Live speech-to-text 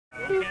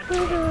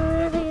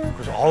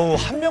그죠. 어우,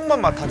 한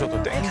명만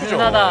맡아줘도 땡큐죠.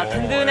 든든하다.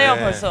 든든해요,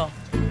 네. 벌써.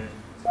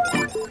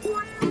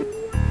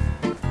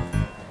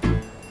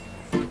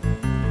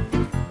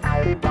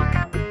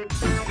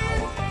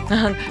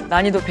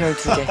 난이도 별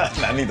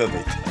 2개. 난이도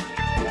데이트.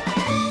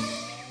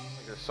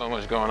 There's so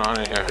much going on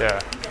in here. Yeah.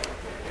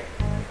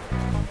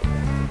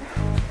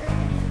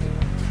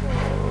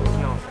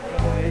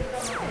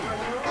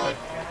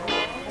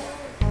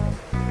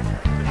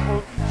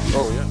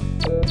 Oh yeah.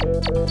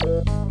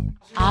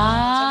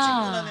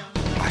 아,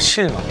 아,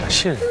 실 맞다,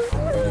 실. I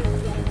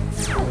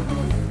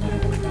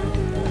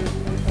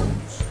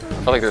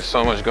feel like there's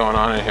so much going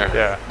on in here.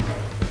 Yeah.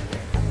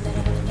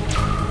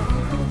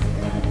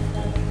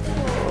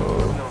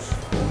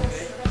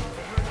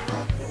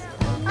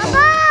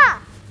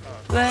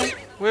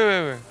 왜?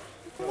 왜?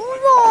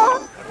 무서워.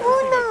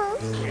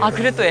 아,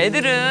 그래 또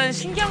애들은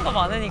신기한 거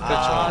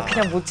많으니까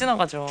그냥 못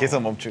지나가죠.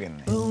 계속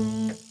멈추겠네.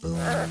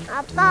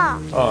 아빠,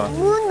 어.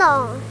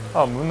 문어.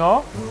 아,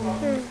 문어?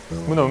 응.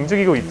 문어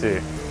움직이고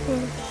있지?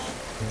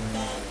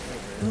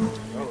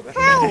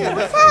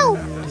 새우.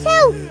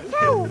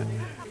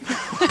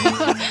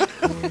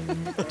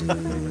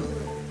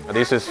 Are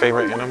these his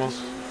favorite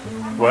animals?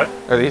 What?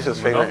 Are these his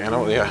favorite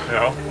animals? Yeah.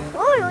 No.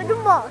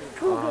 요즘 봐.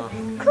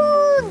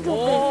 큰 조개.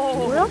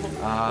 뭐야?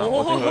 아,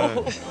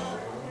 오징어.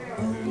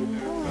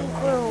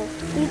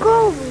 이거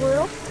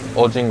뭐야?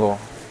 오징어.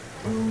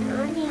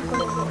 아니,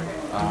 이거.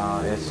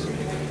 Ah,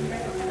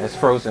 it's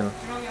frozen.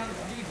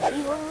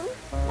 이거는?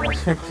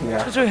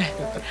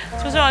 Yeah.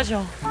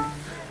 초조하셔.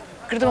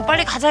 그래도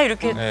빨리 가자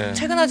이렇게 네.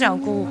 퇴근하지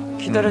않고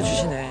기다려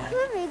주시네.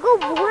 그럼 이거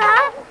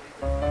뭐야?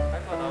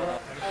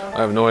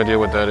 I have no idea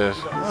what that is.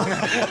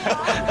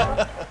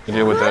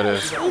 idea what that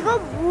is. 이거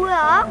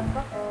뭐야?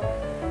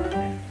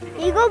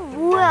 이거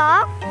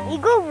뭐야?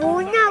 이거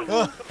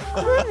뭐냐고?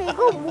 그럼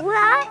이거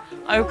뭐야?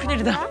 아유,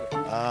 큰일이다.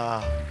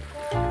 아,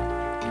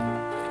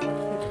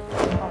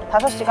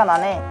 5시간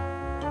안에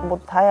뭐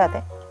다 해야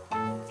돼?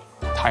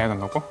 다 해야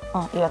된다고?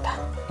 이거 다.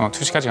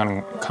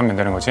 2시까지 가면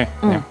되는 거지?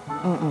 그냥?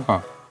 응.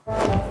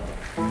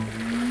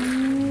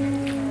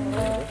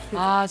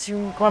 아,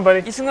 지금 Come on,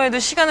 buddy. 이 순간에도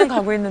시간은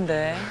가고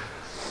있는데.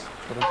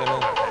 그럴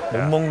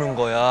때는 못 먹는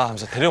거야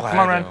하면서 데려가야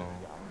Come on, 돼요.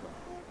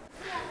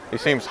 He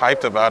seems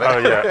hyped about it. Oh,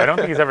 yeah. I don't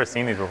think he's ever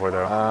seen these before,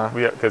 though.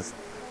 Because,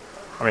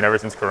 I mean, ever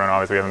since Corona,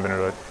 obviously, we haven't been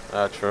able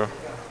to True.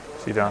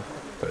 see down.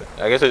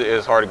 I guess it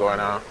is hard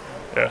going out.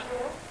 Yeah.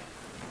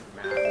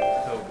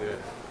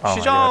 Oh,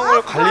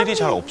 시장을 갈 일이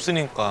잘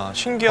없으니까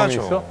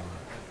신기하죠. 있어?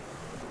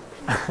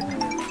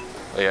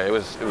 Yeah, it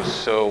was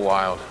so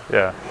wild.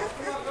 Yeah.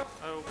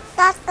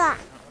 땄다.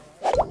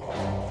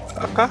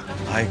 아까?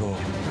 아이고.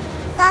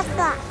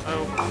 땄다.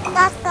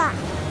 땄다.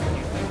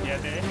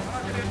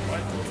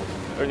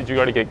 Or did you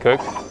already get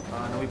cooked?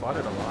 No, we bought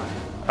it a lot.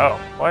 Oh,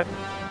 what?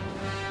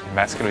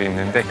 마스크를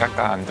입는데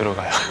까까 안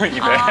들어가요,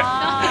 입에.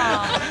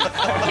 아,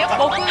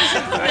 먹고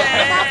싶은데.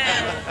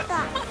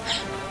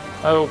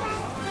 아유,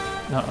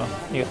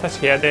 이거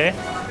다시 해야 돼.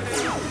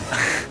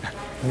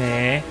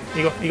 네,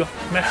 이거,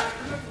 네.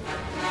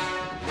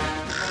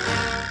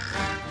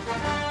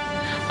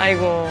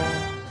 아이고.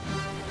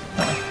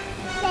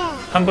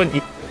 한번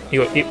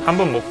이거 한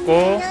번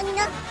먹고,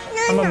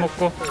 한 번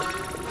먹고.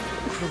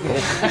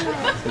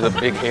 He's a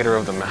big hater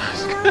of the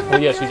mask. Oh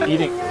yeah, she's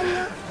eating.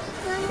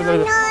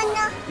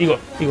 이거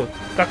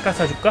깎아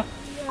사줄까?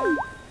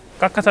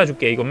 깎아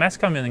사줄게. 이거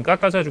마스크 하면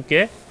깎아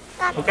사줄게.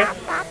 오케이?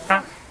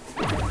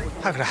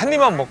 아, 그래, 한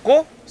입만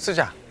먹고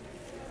쓰자.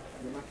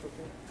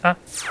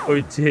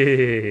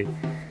 옳지.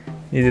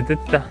 이제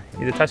됐다.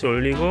 이제 다시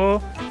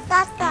올리고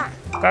땄다.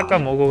 깎아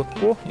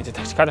먹었고 이제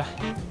다시 가자.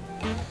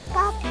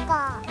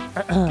 깎아.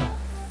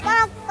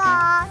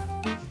 깎아.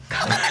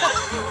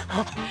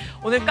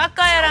 오늘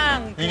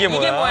까까야랑 이게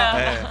뭐야?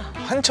 네.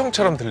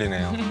 환청처럼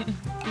들리네요.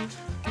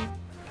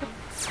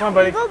 Come on,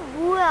 buddy. 이거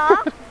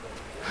뭐야?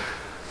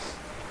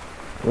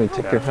 Let me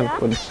take your hand,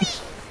 buddy.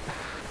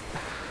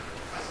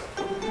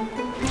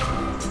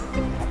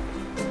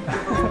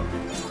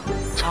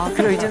 아,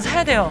 그래 이젠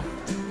사야 돼요.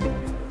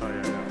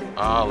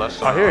 Ah,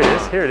 let's. Here it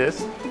is. Here it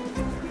is.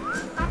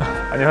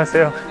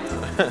 안녕하세요.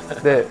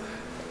 네,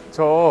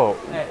 저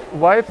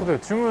와이프가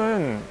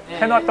주문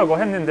해놨다고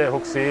했는데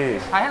혹시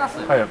다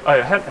해놨어요.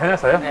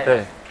 해놨어요?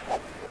 네.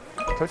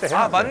 결제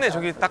아, 맞네.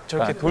 저기 딱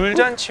저렇게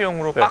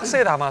돌잔치용으로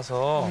박스에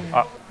담아서.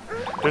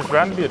 There's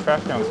bound to be a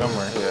trash can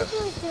somewhere.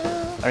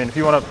 I mean, if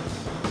you want to,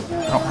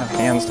 I don't have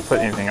hands to put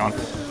anything on.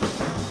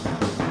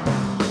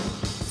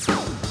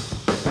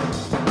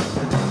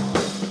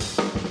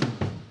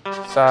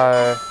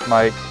 쌀,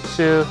 마이크,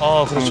 실,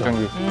 그렇죠.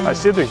 정전기.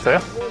 실도 있어요?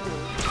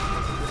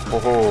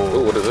 오호.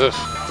 Ooh, what is this?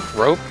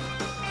 Rope?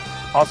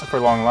 Also for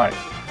long life.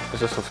 Is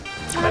this a...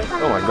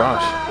 Oh my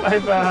gosh. Bye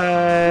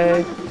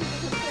bye.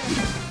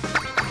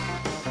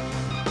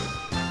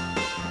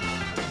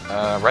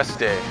 Rest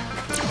day.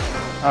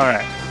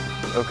 Alright.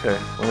 Okay.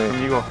 Let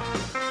me. 이거.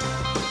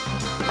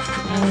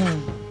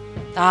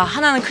 나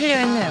하나는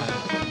클리어했네요.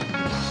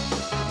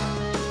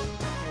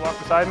 Walk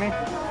beside me.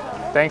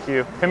 Thank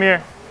you. Come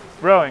here.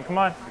 Rowan, come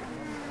on.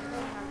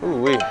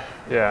 Ooh wee.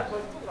 Yeah.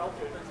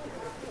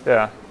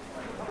 Yeah.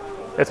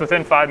 It's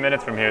within 5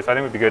 minutes from here, so I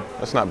think we'd be good.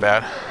 That's not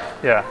bad.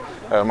 Yeah.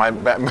 My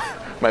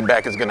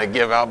back is gonna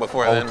give out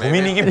before then.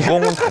 maybe. 도미닉이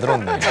무거운 건 다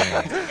들었네.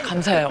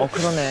 감사해요.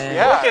 그러네.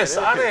 이렇게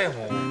싸네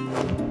뭐.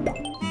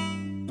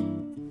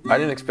 I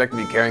didn't expect to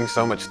be carrying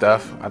so much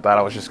stuff. I thought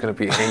I was just gonna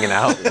be hanging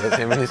out with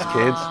him and his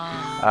kids.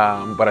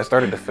 But I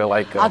started to feel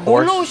like a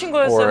horse 놀러 오신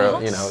or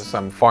거였어요?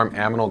 some farm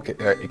animal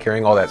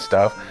carrying all that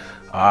stuff.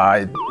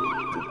 I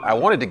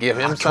wanted to give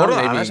him some, 결혼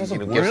안 maybe 하셔서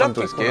give some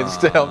to his kids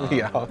to help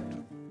me out.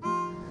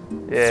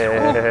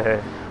 Yeah.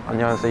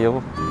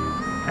 안녕하세요.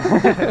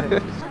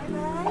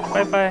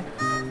 Bye bye.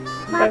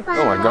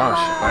 Oh my gosh,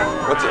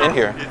 what's in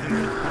here?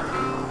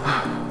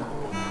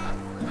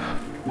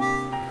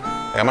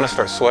 Hey, I'm gonna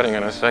start sweating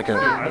in a second.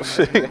 I've been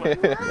sweating.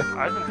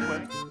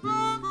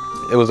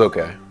 It was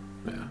okay.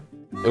 Yeah.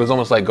 It was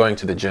almost like going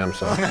to the gym.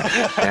 So,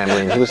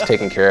 and he was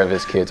taking care of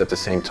his kids at the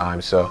same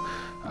time. So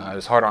it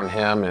was hard on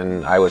him,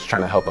 and I was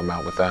trying to help him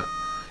out with that.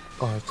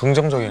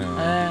 긍정적이네요.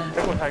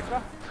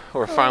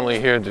 We're finally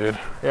here, dude.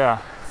 Yeah.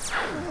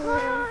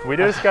 We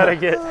just gotta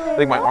get. I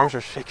think my arms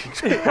are shaking.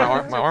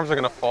 My arms are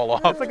gonna fall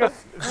off. It's like a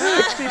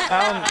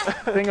 60-pound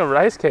thing of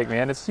rice cake,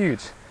 man. It's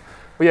huge.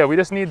 But yeah, we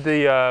just need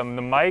the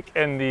mic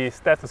and the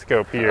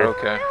stethoscope here.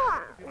 Okay.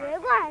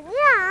 별거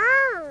아니야.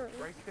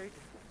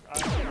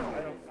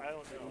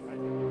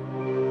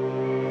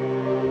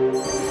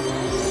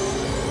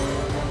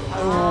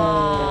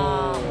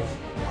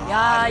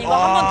 야, 이거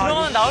한번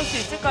들어가면 나올 수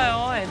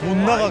있을까요, 애들? 못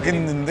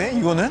나가겠는데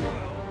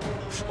이거는?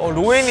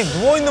 로엔이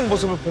누워 있는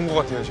모습을 본 것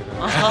같아요 지금.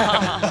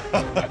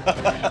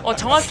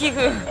 정확히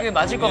그게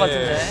맞을 것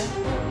같은데.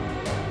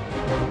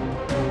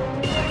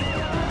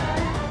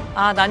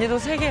 아, 난이도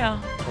 3개야.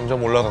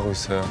 점점 올라가고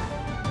있어요.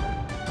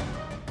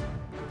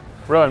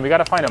 Rowan, we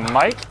gotta find a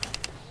mic.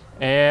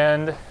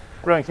 And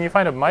Rowan, can you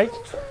find a mic?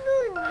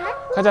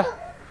 가자.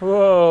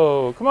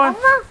 Whoa, come on.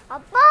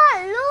 아빠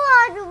일로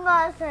와좀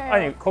가세요.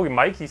 아니 거기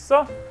마이크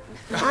있어?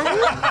 아니.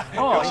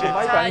 이거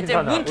마이크 자, 이제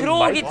아니잖아. 문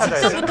들어오기 마이크 찾아야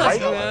돼. 직전부터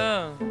마이크.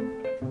 지금.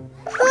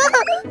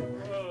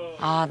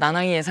 아,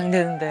 난항이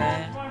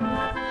예상되는데.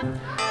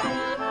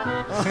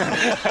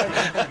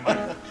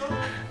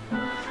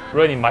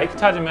 로엔이 마이크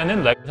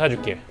찾으면은 라이브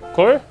사줄게.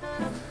 콜?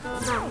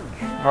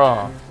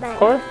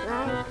 콜?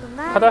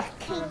 가자.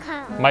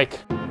 마이크.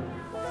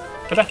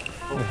 가자.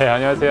 네,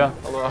 안녕하세요.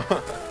 Hello.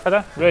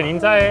 가자. 로엔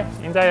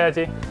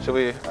인사해야지. Should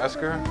we ask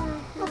her?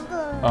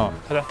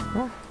 가자.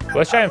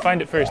 Let's try and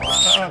find it first.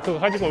 그거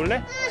가지고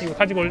올래? 이거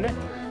가지고 올래?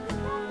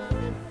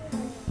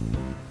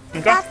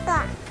 이거?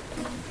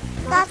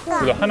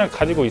 이거 하나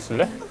가지고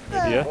있을래?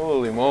 Yeah.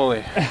 Holy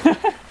moly.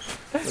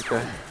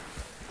 Okay.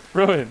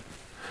 Rowan,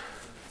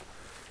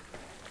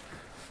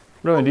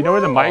 do you know where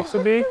the mics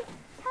would be?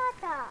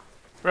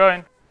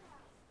 Rowan.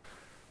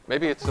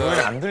 Maybe it's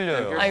안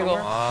들려요. 아이고.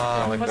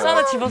 like 벌써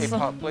하나 집었어.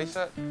 K-pop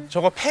playset.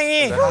 저거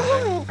팽이.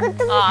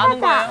 아, 아는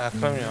거야? 아,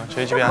 그럼요.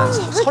 저희 집에 한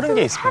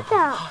 30개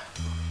있습니다.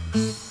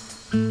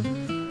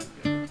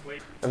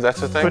 If that's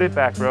the thing. Put it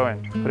back,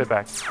 Rowan. Put it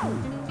back.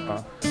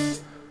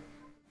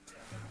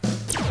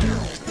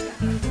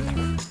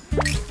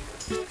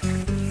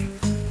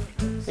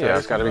 Yeah,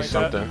 it's got to be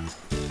something.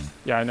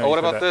 Yeah, I know. Oh, what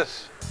you said about that.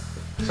 this?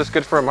 Is this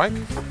good for a mic?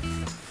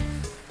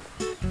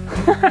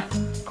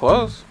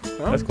 Close.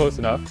 No? That's close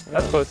enough.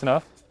 That's close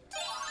enough.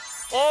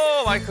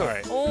 오, 마이크. All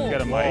right. 오. You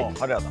got a mic.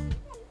 화려하다.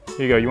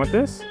 Here you go. You want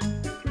this?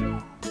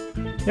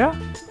 Yeah?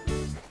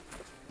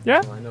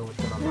 Yeah?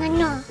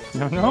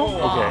 No, no?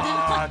 Okay.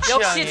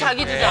 역시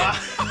자기 주장.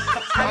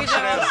 자기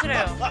주장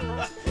확실해요.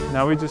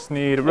 Now we just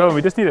need, Rowan,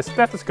 we just need a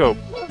stethoscope.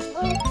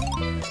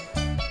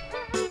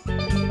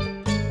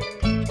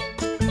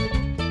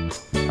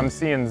 I'm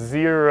seeing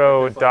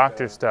 0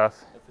 doctor stuff.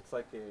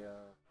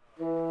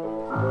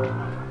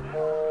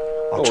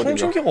 아,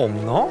 청진기가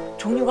없나?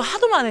 종류가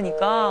하도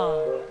많으니까.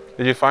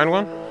 Did you find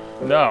one?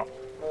 No.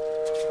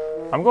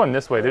 I'm going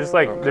this way. There's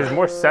there's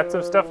more sets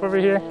of stuff over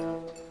here.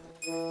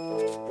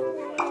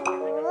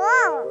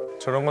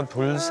 저런 건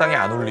돌상에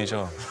안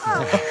올리죠.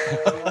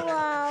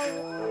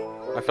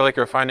 I feel like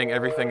you're finding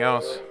everything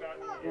else.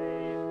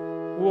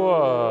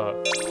 우와.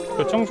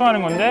 저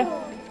청소하는 건데?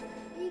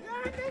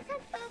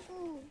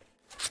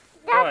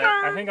 Oh,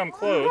 I think I'm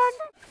close.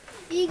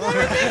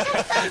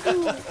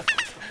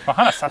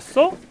 하나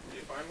샀어?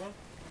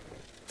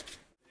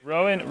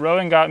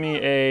 Rowan got me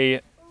a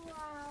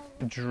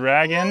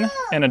dragon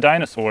and a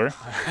dinosaur.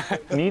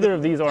 Neither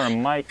of these are a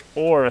mic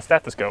or a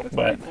stethoscope,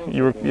 but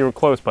you were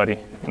close, buddy.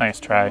 Nice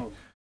try.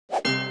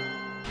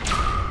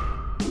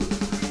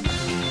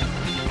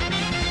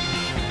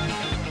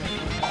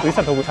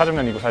 의사 도구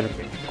찾으면 이거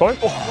사줄게. 걸?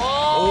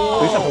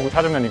 의사 도구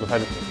찾으면 이거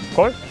사줄게.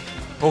 걸?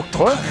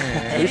 걸?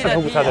 의사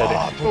도구 찾아야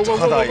돼.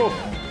 독특하다 이거.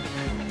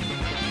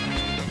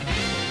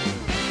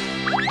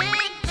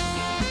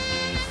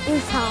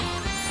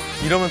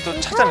 이러면 또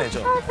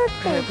찾아내죠.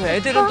 그래, 그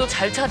애들은 또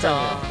잘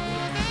찾아.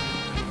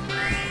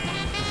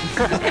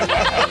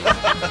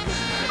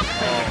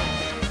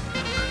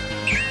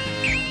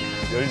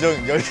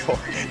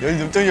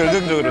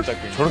 열정적으로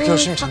찾고. 저렇게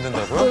열심히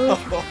찾는다고요?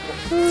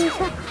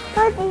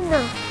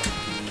 어디나?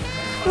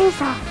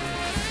 의사.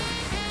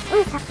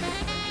 의사.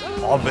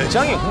 아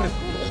매장이 근데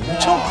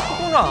엄청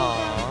크구나.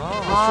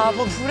 아,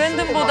 뭐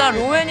브랜든보다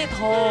로엔이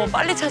더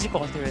빨리 찾을 것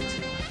같아,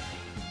 왠지.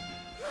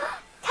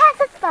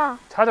 찾았다.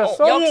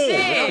 찾았어?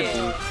 역시.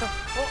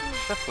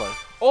 That's life.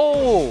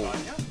 Oh.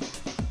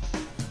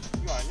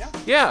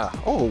 Yeah.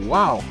 Oh,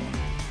 wow.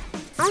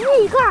 아니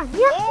이거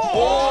아니야?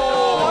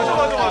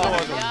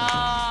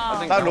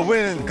 야, 나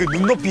로베는 그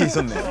눈높이에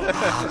있었네.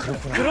 아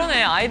그렇구나.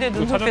 그러네. 아이들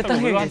눈높이에 찾았다고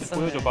딱 르도한테 있어.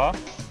 보여줘봐.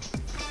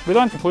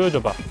 르도한테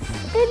보여줘봐.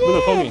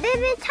 르도 거기.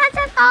 베비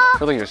찾았다. I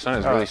feel like your son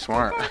is really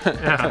smart.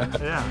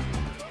 Yeah.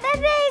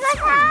 베비 이거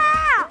사.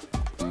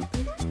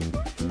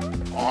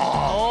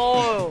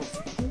 오.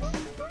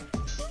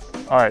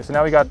 All right, so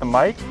now we got the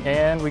mic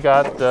and we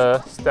got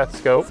the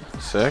stethoscope.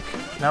 Sick.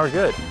 Now we're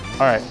good.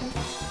 All right.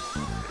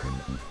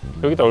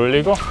 여기다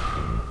올리고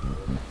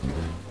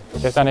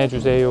계산해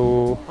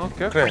주세요.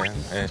 그래.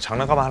 예,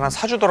 장난감 하나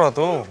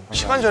사주더라도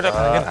시간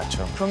절약하는 게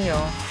낫죠. 그럼요.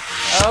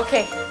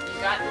 Okay.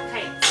 You got the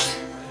kite.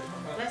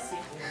 Bless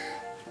you.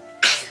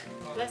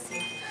 Bless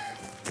you.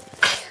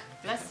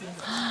 Bless you.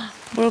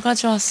 뭘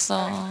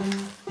가져왔어?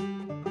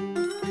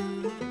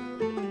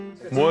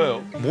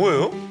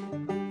 뭐예요?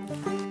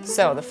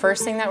 So the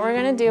first thing that we're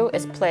gonna do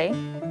is play.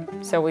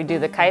 So we do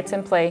the kites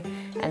and play,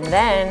 and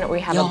then we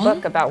have a 연?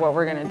 book about what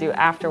we're gonna do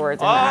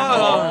afterwards in the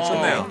아, activity.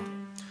 좋네요.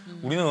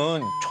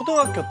 우리는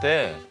초등학교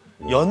때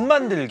연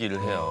만들기를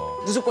해요.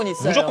 무조건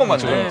있어요. 무조건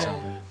만들어요.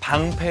 네.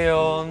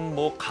 방패연,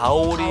 뭐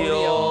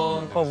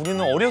가오리연. 그러니까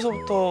우리는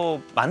어려서부터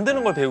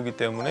만드는 걸 배우기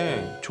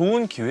때문에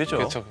좋은 기회죠.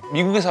 그렇죠.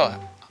 미국에서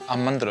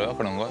안 만들어요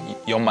그런 거?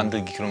 연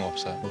만들기 그런 거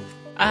없어요?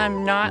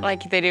 Not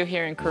like they do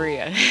here in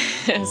Korea.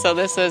 So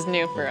this was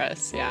new for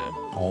us, yeah.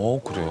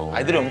 그래요.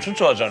 아이들이 엄청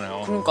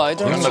좋아하잖아요. 그러니까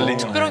아이들은 연날리기.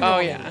 특별한 게 Oh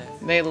yeah,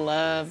 they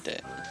loved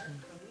it.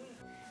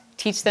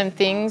 Teach them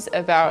things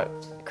about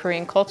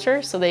Korean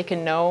culture so they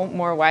can know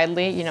more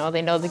widely. You know,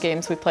 they know the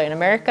games we play in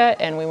America,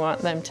 and we want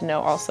them to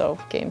know also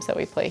games that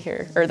we play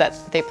here, or that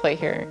they play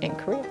here in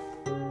Korea.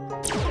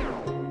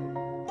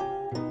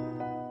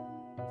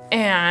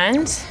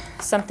 And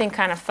something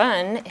kind of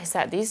fun is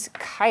that these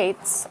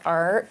kites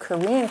are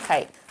Korean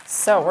kite.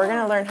 So we're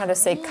gonna learn how to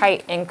say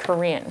kite in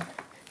Korean.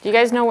 Do you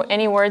guys know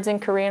any words in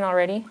Korean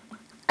already?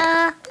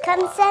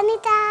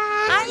 감사합니다.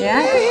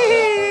 Yeah?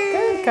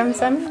 Good,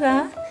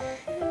 감사합니다.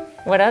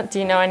 What else? Do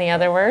you know any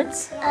other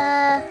words?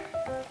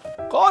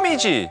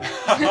 껌이지.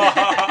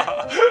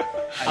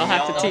 I'll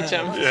have to teach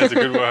them. Yeah, it's a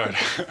good word.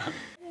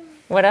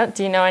 What else?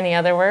 Do you know any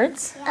other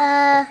words?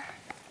 no.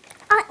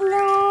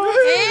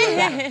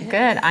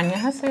 Good,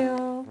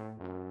 안녕하세요.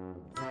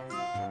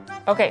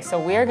 Okay, so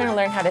we are gonna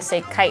learn how to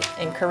say kite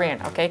in Korean,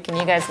 okay? Can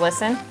you guys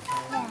listen?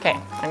 Okay,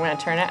 I'm gonna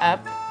turn it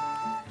up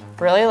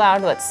really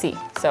loud. Let's see.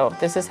 So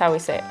this is how we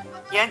say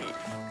it.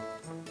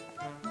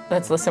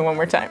 Let's listen one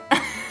more time.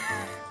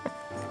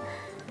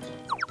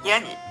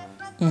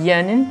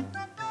 연은?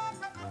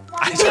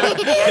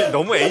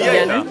 너무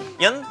AI다.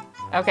 연?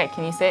 Okay,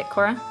 can you say it,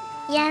 Cora?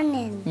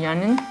 야는.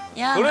 연은?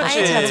 야, 그렇지.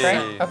 아이 That's 잘했어.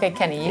 right. Okay,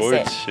 Kenny, you say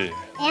it. 옳지.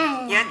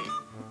 야는.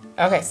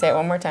 Okay, say it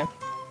one more time.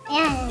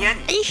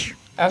 야는.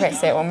 Okay,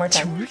 say it one more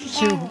time.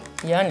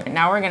 연.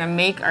 Now we're gonna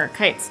make our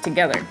kites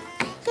together.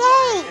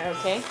 Yay.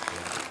 Okay.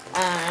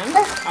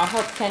 I'll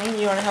help Kenny.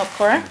 You wanna help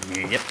Cora?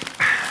 Yep.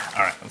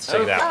 All right, let's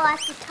check it out. at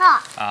the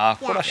top. 아,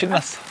 코라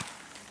신났어.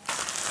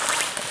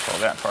 Pull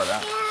that part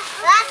out.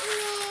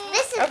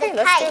 This is Okay, the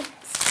let's kite.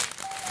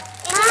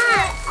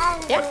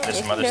 Yep. There's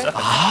you some can other do it. stuff.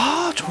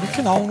 아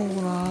저렇게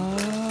나오는구나.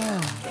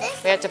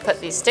 We have to put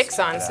these sticks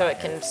on so it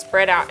can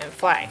spread out and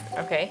fly.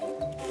 Okay.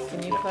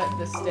 Can you put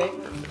the stick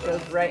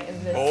goes right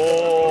in this?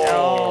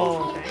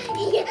 Oh.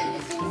 Okay.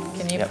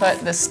 Can you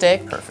put the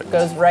stick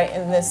goes right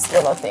in this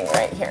little thing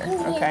right here?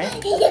 Okay.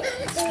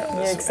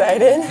 You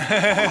excited?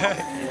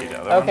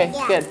 Okay,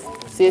 good.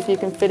 See if you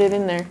can fit it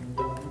in there.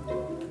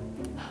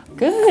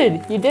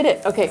 Good, you did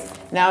it. Okay,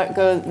 now it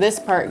goes. This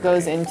part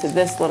goes into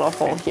this little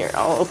hole here.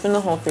 I'll open the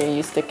hole for you.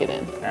 You stick it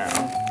in. Now,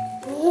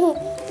 you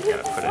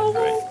gotta put it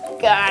right.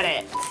 Got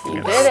it.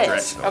 You did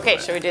it. Okay,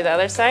 should we do the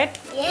other side?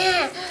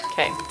 Yeah.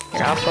 Okay,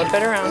 here, I'll flip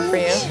it around for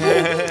you.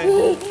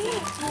 There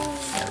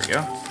we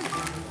go.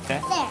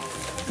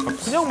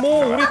 그냥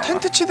뭐 우리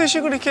텐트 치듯이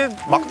그렇게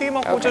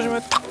막대기만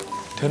꽂아주면 탁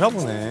되나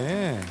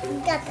보네.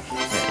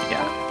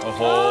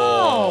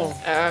 오호.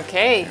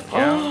 Okay.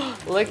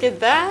 Look at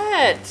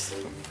that.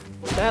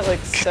 That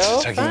looks so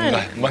자기 fun.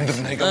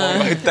 만든다니까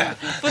뭔가 있다.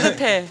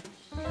 뿌듯해.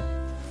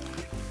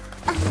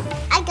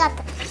 I got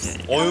this.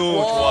 어유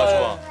좋아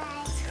좋아.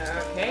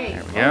 Okay.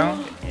 Yeah.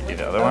 You do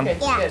the other one. Okay,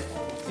 good.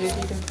 See if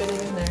you can fit it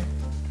in there.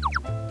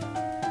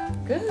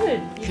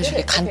 Good. You did 그래서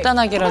이렇게 it. Okay.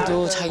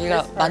 간단하게라도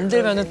자기가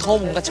만들면은 더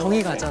뭔가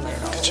정이 가잖아요.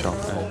 그렇죠.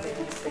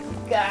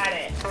 Got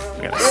it.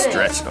 You gotta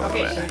stretch it a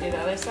Okay, little should we bit. do the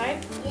other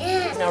side?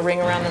 Yeah. Now ring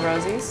around the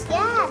rosies.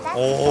 Yeah, that's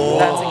오.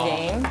 That's a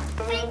game.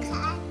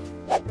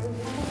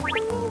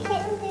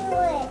 can't do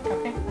it.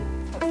 Okay.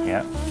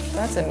 Yeah.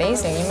 That's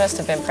amazing. You must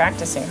have been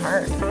practicing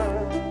hard.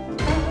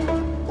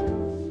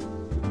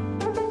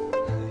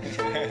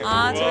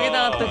 아,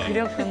 저기다가 또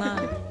그렸구나.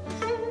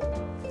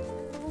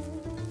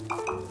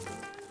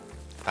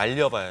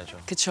 날려봐야죠.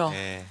 그쵸.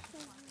 예.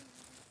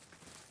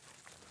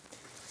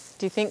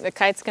 Do you think the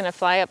kite's gonna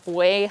fly up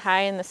way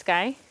high in the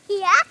sky?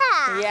 Yeah.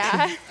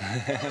 Yeah.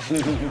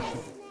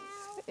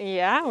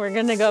 Yeah, we're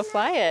gonna go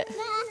fly it. Mom,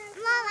 I want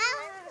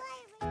to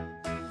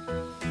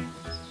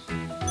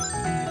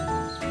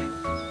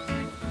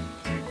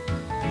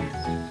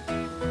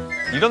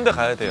play. 이런 데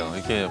가야 돼요.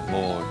 이게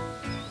뭐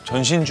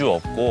전신주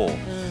없고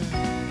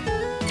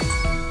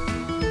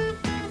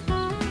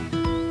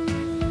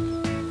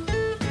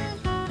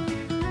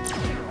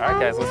All right,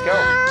 guys, let's go.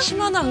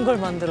 키만한 걸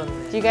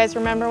만들었네. Do you guys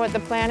remember what the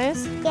plan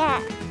is? Yeah.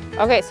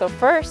 Okay, so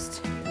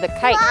first, the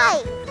kite.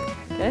 Bye.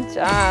 Good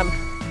job.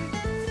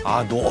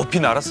 아 높이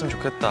날았으면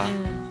좋겠다.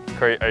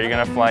 Corey, are you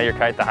gonna fly your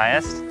kite the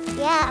highest?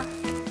 Yeah.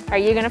 Are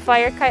you gonna fly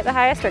your kite the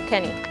highest or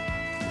Kenny?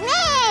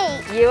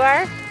 Me. You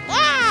are?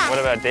 Yeah. What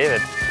about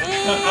David?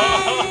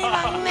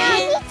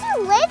 Mommy,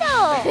 too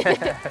little.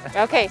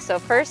 Okay, so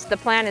first the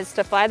plan is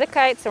to fly the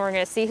kites and we're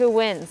gonna see who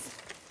wins.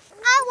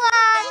 I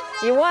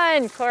won. You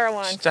won, Cora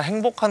won. 진짜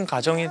행복한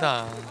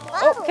가정이다.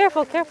 Oh,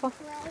 careful, careful.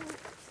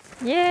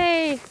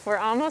 Yay, we're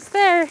almost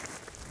there.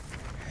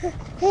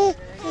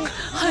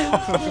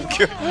 너무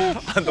귀여워.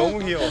 아, 너무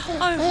귀여워.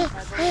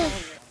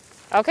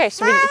 Okay,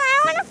 should we, Mom,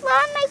 I want to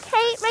fly my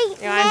kite right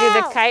you wanna do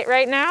the now. kite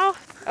right now?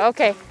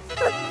 Okay.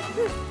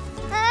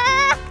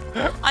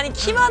 아니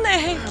키만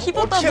해. 어떻게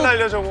키보다도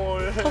날려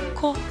저걸. 더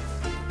커.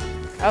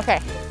 Okay,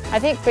 I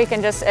think we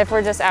can just, if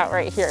we're just out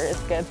right here is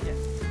good.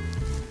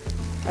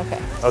 Okay,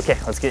 Okay,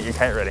 let's get your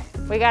kite ready.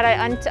 we gotta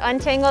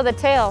untangle the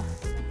tail.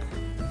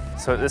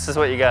 So this is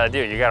what you gotta do.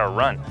 You gotta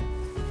run.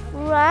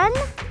 Run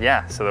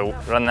Yeah, so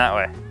run that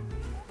way.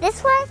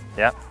 this way.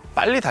 Yep.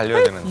 빨리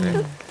달려야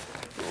되는데.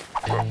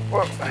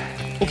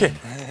 오케이.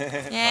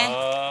 예.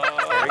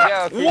 There we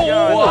go. Keep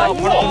going. 우와,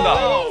 바로 나온다.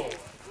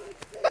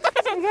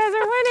 You guys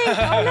are winning.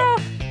 Oh no.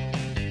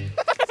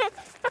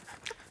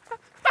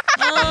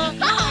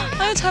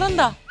 아유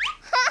잘한다.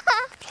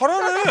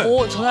 잘하네.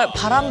 오 정말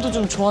바람도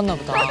좀 좋았나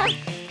보다.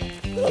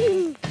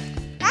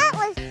 That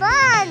was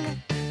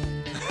fun.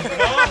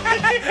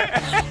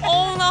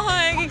 나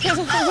애기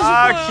계속 보고 싶어요.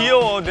 아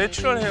귀여워.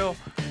 내추럴해요.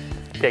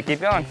 Okay, keep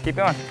going. Keep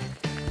going.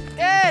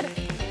 Good.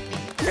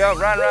 Go,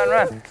 run, run,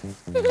 run.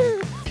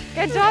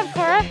 Good job,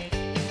 Cora.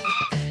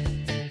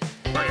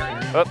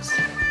 Oops.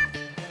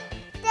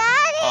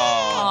 Daddy.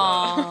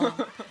 아.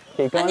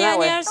 Keep going 아니 that 아니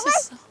way. 할 수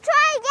있어.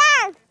 Try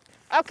again.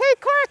 Okay,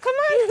 Cora, come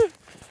on.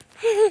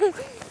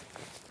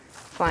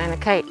 Flying a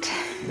kite.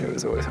 It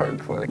was always hard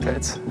to fly the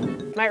kites.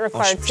 Might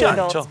require 쉽지 2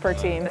 adults 않죠? per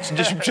team.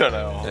 진짜 쉽지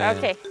않아요.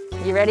 Okay,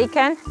 you ready,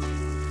 Ken?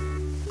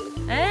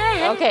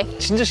 Okay,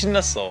 진짜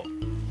신났어.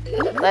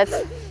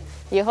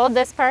 you hold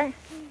this part.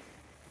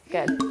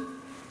 Good.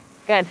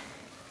 Good.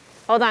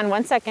 Hold on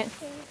 1 second.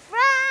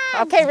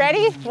 Run. Okay,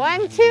 ready?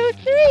 1, 2,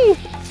 3.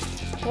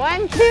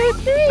 1, 2,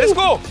 3. Let's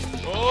go.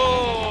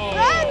 오.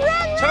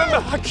 잘한다.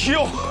 아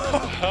귀여워.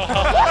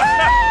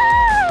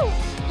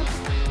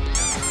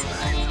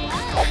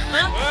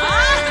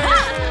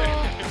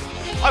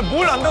 아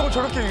뭘 안다고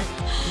저렇게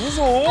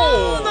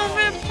무서워.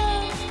 너무 예뻐.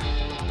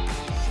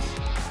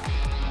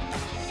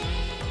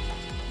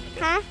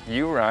 Huh?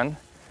 You run.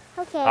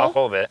 Okay. I'll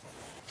hold it.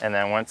 And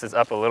then once it's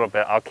up a little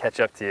bit, I'll catch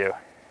up to you.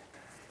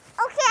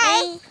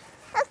 Okay.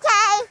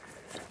 Okay.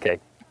 Okay,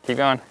 keep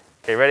going.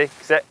 Okay, ready,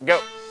 set, go.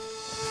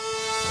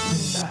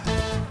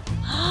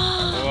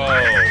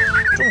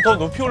 좀 더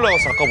높이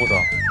올라갔어 아까보다.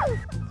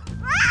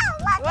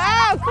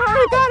 Wow,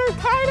 Cora got her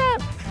tied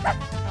up.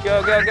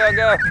 Go, go, go,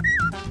 go.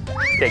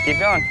 Okay, keep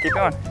going, keep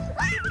going.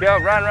 Go,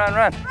 run, run,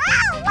 run.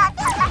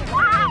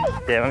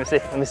 Okay, let me see,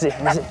 let me see,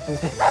 let me see,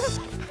 let me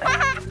see.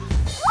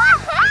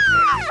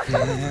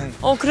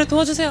 그래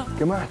도와주세요.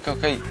 Come on.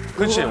 오케이.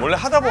 그렇지. 원래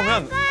하다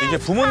보면 이게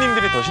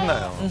부모님들이 더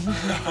신나요.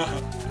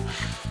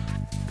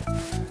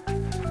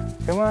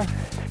 Come on.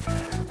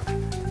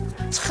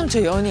 참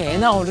저 연이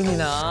애나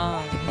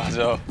어른이나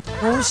맞아.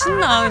 너무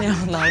신나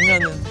그냥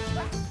나오면은.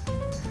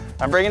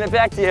 I'm bringing it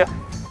back to you.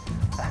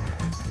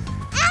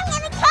 I'm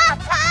gonna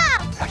catch up.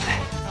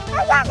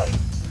 I got it.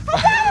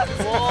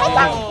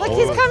 Look,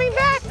 he's coming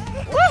back.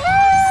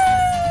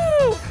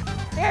 Woohoo!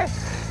 Here,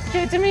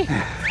 give it to me.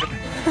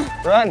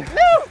 Run.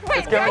 No, wait,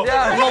 It's going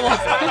down.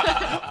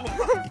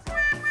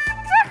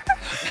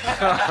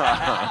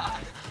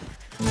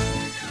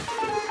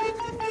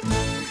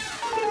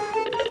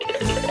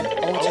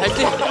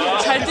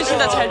 잘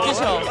뛰신다 잘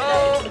뛰셔.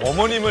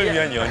 어머님을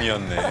위한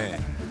연이었네.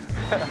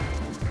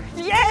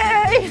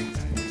 Yay!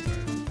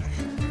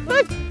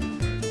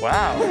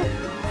 Wow.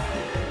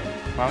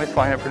 Mommy's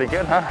flying it pretty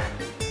good, huh?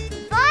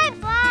 Bye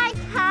bye,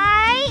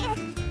 kite.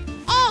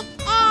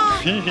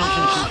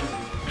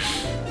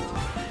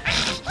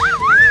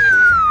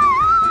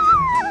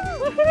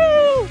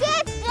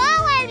 Get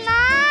going,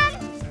 Mom.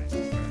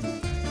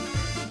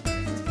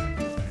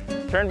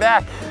 Turn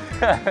back.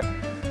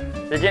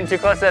 You're getting too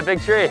close to that big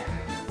tree.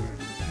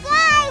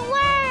 Fly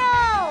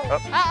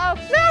world. Uh-oh,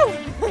 no!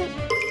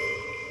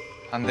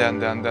 안돼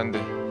안돼 안돼 안돼.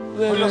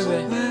 왜?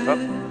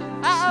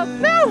 Uh-oh,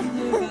 no!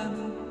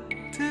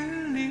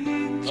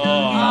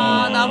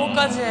 아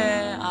나무까지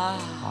해.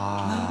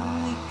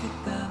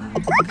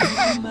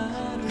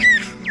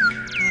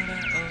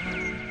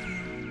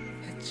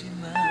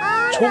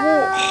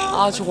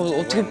 저거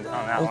어떻게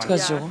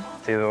하지 저거?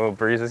 See the little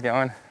breezes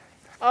going?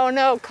 Oh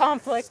no,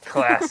 conflict.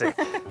 Classic.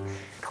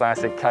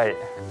 Classic kite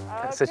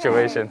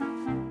situation.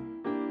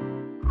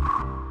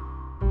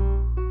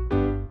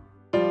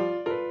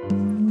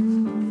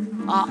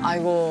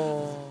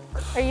 아이고.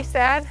 Are you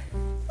sad?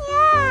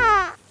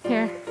 Yeah.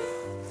 Here.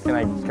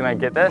 Can I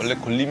get this? 원래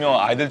걸리면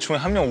아이들 중에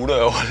한 명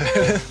울어요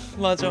원래는.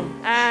 맞아.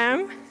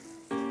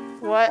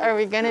 What are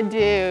we gonna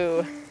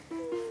do?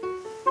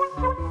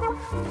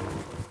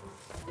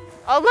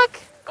 Oh look,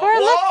 Cora,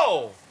 look.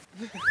 와우.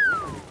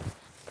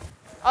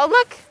 Oh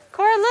look,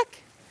 Cora, look.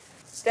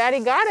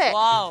 Daddy got it.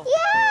 와우.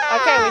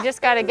 Okay, we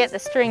just gotta get the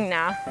string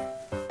now.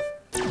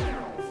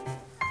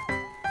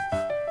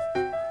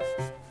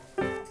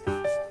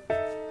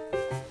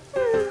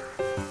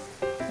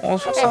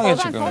 속상해 hold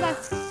지금. on.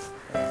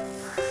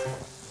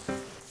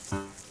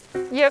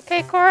 You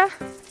okay, Cora?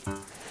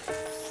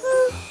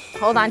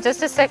 Hold on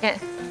just a second.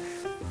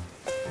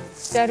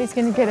 Daddy's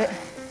gonna get it.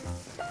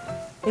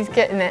 He's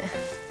getting it.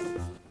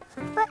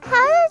 But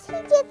how does he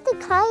get the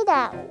kite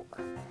out?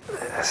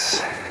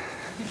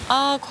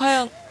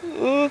 과연.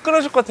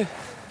 끊어질 것 같아.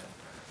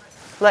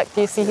 Look,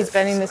 do you see he's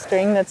bending the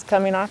string that's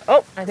coming off?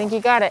 Oh, I think he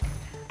got it.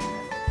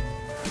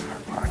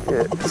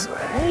 Get it this way.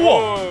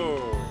 우와.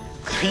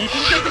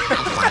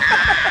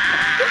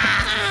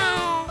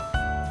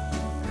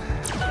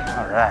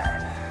 All right.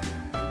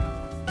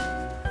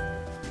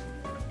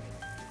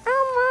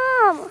 Oh,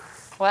 Mom.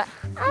 What?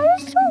 I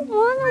just don't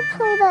want to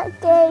play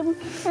that game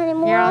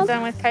anymore. You're all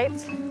done with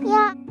kites?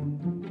 Yeah.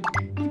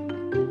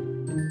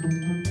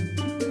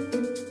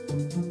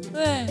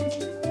 왜?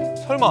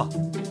 설마.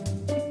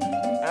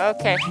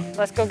 Okay,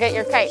 let's go get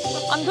your kite.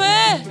 안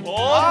돼.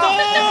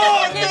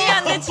 괜히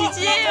안 돼.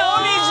 지지예요.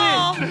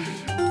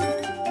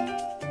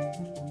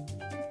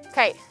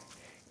 Kite.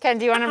 Ken,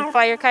 do you want to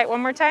fly your kite one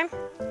more time?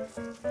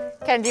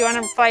 Ken, do you want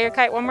to fly your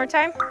kite one more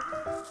time?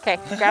 Okay,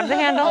 grab the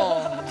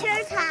handle. 2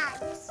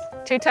 times.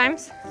 2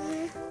 times?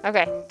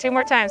 Okay, 2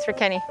 more times for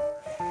Kenny.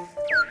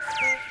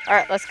 All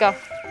right, let's go.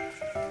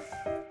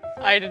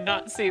 I did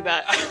not see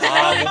that. 못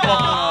봤구나.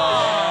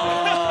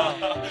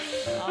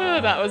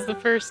 Oh, that was the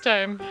first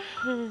time.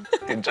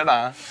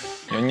 괜찮아.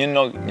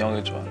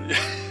 연인력이 좋아.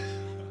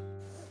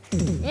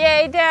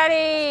 Yay,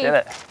 Daddy! Get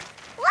it.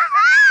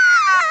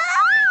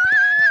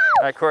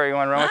 All right, Corey, you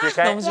want to run with your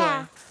kite? 너무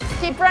좋아요.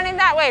 Keep running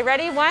that way.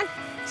 Ready? 1,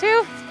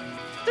 2,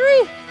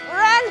 3.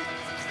 Run!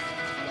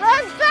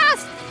 Run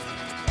fast!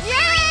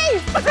 Yay!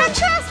 Run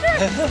faster!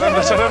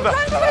 잘한다 잘한다.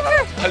 Run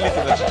quicker!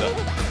 달리기다 진짜.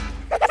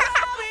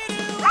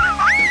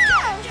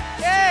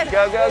 Good.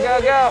 Go, go, go,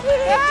 go.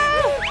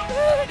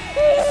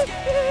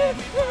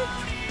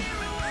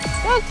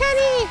 Go,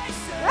 Kenny!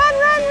 Run,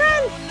 run,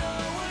 run!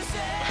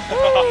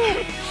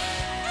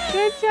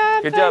 Good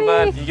job, Good job,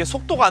 bud. 이게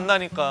속도가 안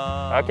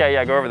나니까. Okay,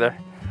 yeah, go over there.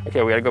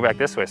 Okay, we gotta go back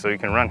this way so you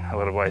can run a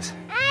little ways.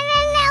 I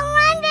didn't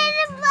run to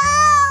the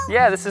boat.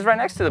 Yeah, this is right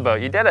next to the boat.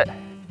 You did it.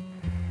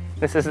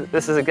 This is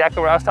exactly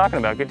what I was talking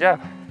about. Good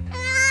job.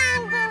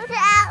 I'm going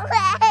that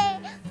way.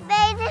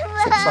 Baby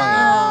boat.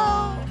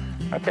 속상해.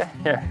 Okay,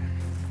 here.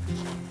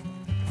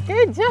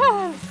 Good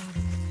job!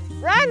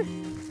 Run!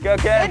 Go,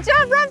 Ken. Good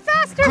job, run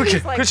faster! 그렇지,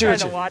 He's like 그렇지, trying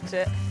그렇지. to watch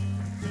it.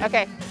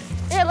 Okay.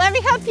 Here, let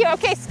me help you.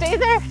 Okay, stay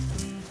there.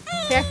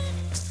 Here.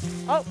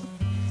 Oh,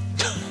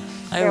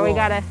 here we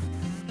got it.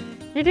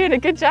 You're doing a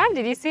good job.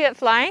 Did you see it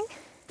flying?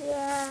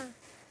 Yeah.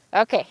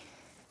 Okay,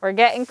 we're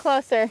getting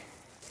closer.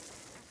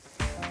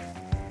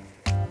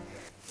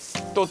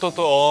 또.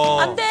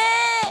 안 돼.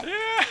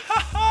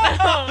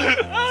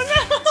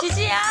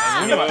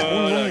 지지야. 눈이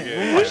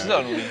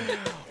맛있다 눈이.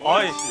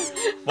 아이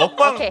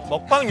먹방 오케이.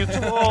 먹방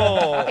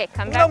유튜버 Okay,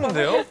 come back over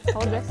꿈나무인데요? here.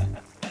 Hold this.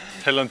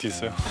 탤런트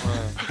있어요.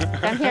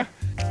 Come here.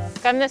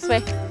 Come this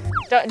way.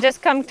 Don't,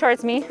 just come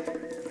towards me.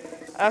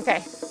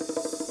 Okay.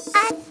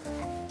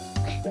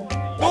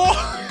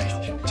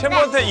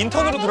 챔버한테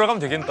인턴으로 들어가면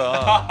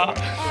되겠다.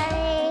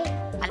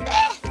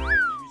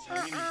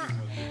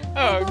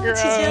 Oh,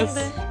 gross.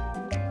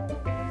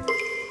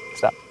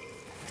 Stop.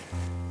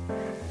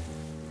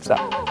 Stop.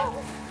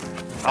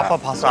 아빠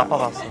봤어.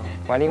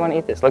 Why do you want to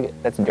eat this? Look,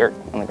 that's dirt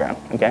on the ground,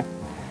 okay?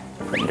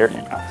 Put dirt in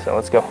your mouth. So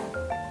let's go.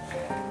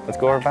 Let's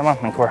go over by Mom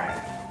and Cora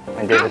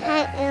and David.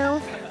 I hate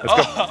you. Let's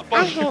go.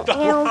 I hate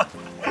you.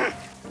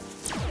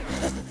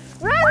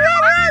 Run,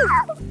 run, run!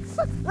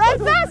 Run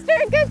faster!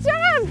 Good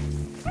job!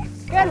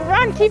 Good,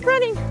 run, keep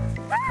running.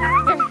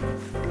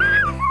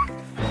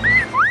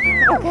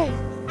 Okay.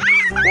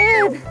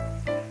 Good.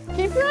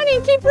 Keep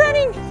running, keep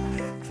running.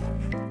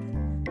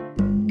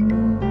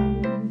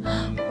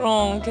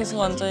 그럼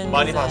계속 앉아 있는.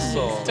 많이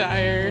봤어.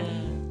 Tired.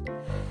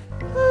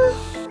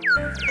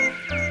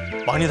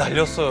 많이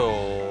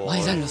달렸어요.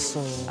 많이 달렸어.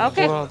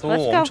 Okay, 보라도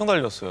let's go. 엄청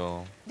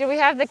달렸어요. Do we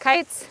have the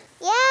kites?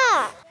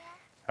 Yeah.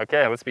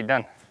 Okay, let's be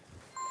done.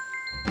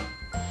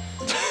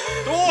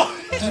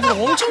 누나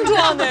엄청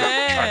좋아하네.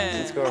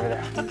 Let's go over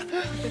there.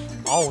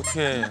 아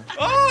어떡해.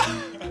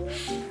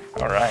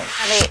 All right.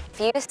 Mommy, if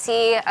you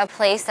see a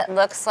place that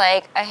looks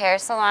like a hair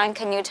salon,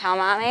 can you tell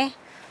Mommy?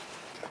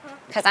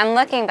 Because I'm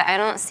looking, but I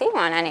don't see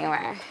one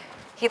anywhere.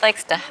 He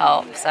likes to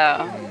help,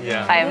 so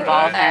if I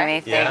involve him,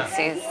 he thinks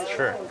he's...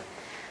 Sure.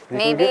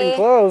 Maybe,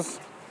 close.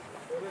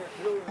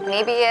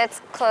 maybe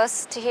it's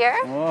close to here.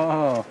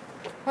 Whoa.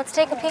 Let's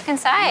take a peek All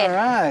inside.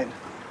 right.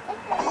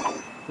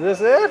 Is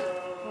this it?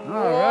 All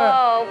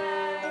right.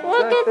 Whoa,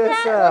 look Check at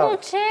this that out. little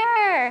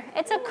chair.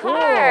 It's a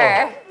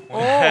car. 오,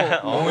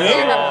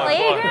 In the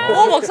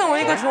playground. 막상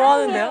오니까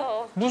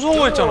좋아하는데요?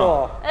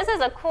 무서워했잖아. This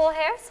is a cool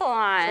hair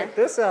salon. Check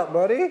this out,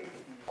 buddy.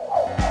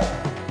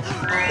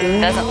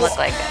 Doesn't look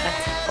like it.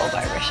 That's a full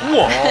barbershop.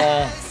 우와.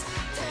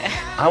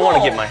 I want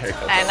to get my hair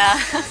cut. I know.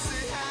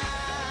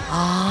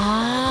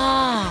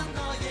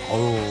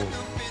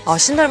 아,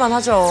 신날만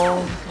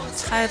하죠.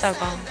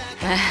 차에다가.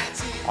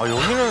 아,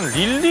 여기는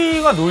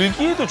릴리가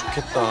놀기에도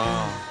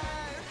좋겠다.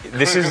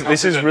 This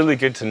is really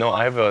good to know.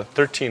 I have a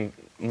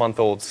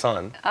 13-month-old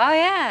son, Oh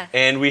yeah.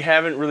 and we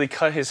haven't really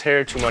cut his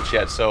hair too much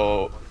yet.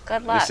 So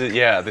Good luck.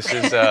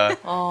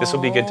 this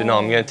will be good to know.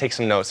 I'm gonna take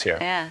some notes here.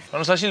 Yeah.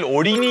 저는 사실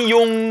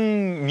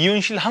어린이용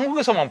미용실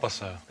한국에서만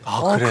봤어요.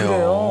 아,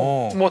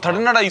 그래요? 뭐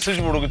다른 나라에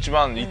있을지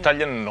모르겠지만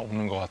이탈리아는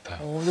없는 것 같아요.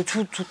 근데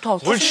좋다.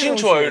 훨씬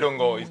좋아요 이런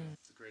거.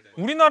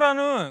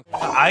 우리나라는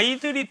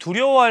아이들이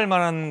두려워할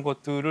만한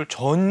것들을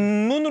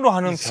전문으로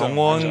하는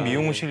병원, 맞아.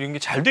 미용실 이런 게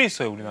잘 돼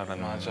있어요,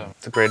 우리나라는. 맞아.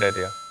 It's a great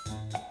idea.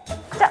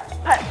 자,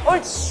 발,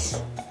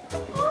 옳지.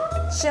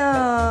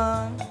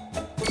 짠.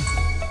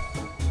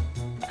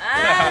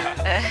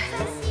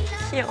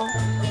 귀여워.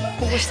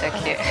 보고 싶어,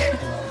 cute.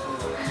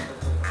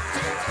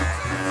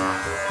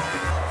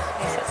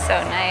 This is so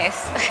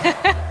nice.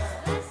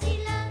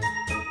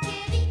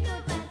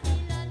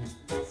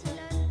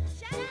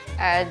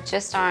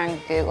 Just on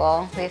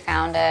Google, we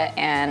found it,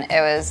 and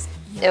it was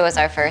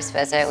our first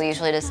visit. We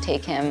usually just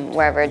take him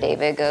wherever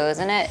David goes,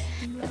 and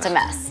it's a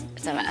mess.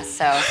 It's a mess.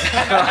 So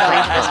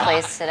going to this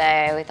place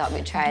today, we thought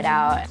we'd try it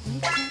out.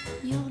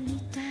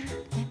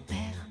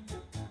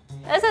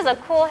 This is a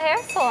cool hair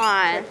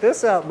salon. Check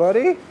this out,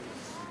 buddy.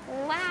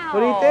 Wow. What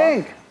do you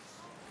think?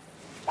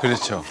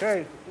 그렇죠.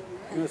 Okay.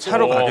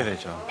 차로 가게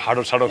되죠.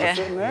 바로 차로 네.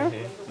 갔죠. Sitting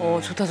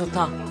there?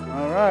 좋다.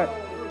 All right.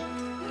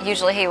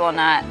 Usually he will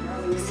not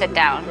sit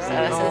down, so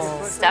this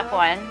is step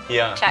one.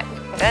 Yeah. Check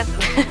this.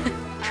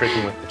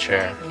 Tricky with the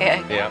chair.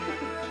 Yeah. Yeah.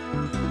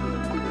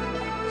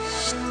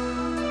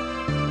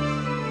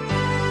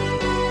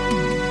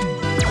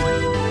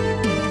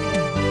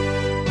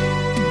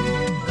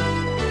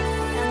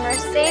 A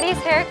Mercedes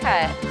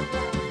haircut.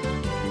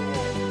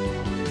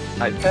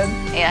 iPad?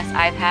 Yes,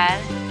 iPad.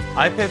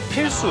 아이패드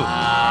필수.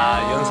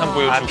 연산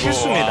보여주고.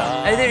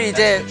 필수입니다. 애들이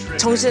이제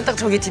정신에 딱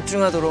저기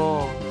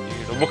집중하도록.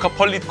 로보카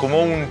펄릿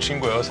고마운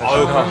친구예요 사실.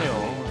 아유,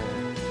 그럼요.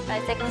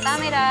 Bye,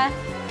 감사합니다.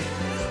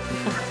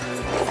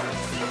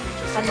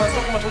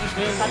 조금만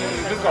쳐주시면.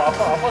 그러니까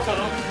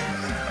아빠처럼.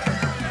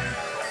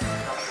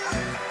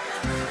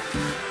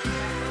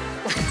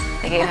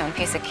 They gave him a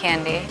piece of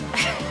candy.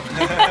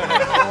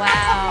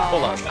 Wow.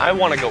 Hold on. I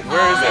want to go.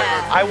 Where is it?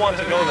 I want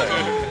to go there.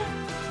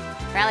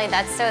 Riley,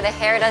 that's so the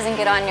hair doesn't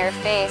get on your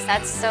face.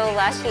 That's so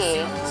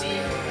lucky.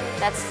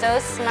 That's so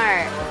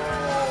smart.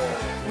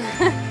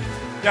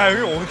 야,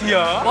 여기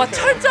어디야? 와,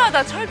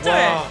 철저하다,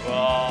 철저해.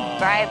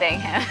 Bribing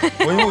him.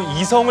 이거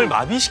이성을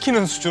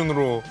마비시키는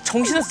수준으로.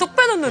 정신을 쏙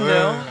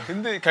빼놓는데요.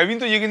 근데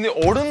갈빈도 얘기했는데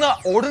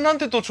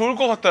어른한테 더 좋을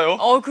것 같아요.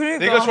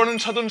 그러니까. 내가 좋아하는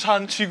차도 차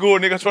안 치고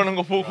내가 좋아하는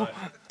거 보고.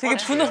 되게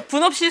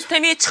분업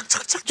시스템이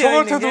착착착 되어 저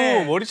있는 같아도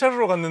게. 머리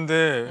자르러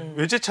갔는데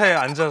외제차에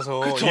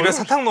앉아서 입에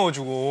사탕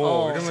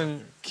넣어주고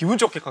이러면 기분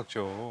좋게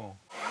깎죠.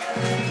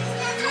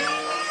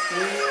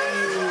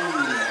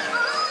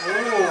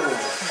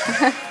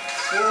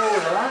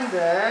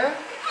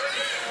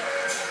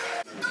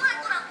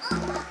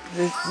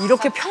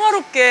 이렇게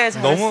평화롭게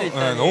잘할 수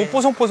있다니. 너무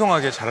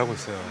뽀송뽀송하게 잘하고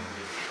있어요.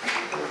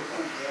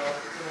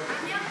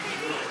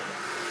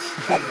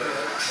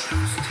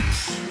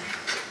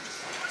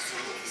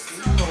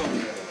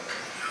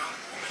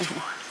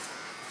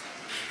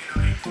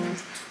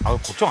 아,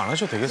 걱정 안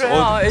하셔도 되겠어요.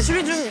 그래요.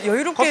 애슐리 좀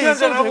여유롭게 커피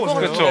한잔 있어도 하고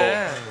될것 오세요.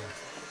 같은데.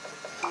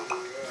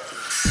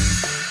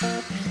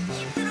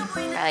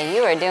 Riley,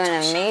 you are doing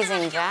an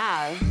amazing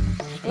job.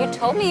 You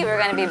told me you were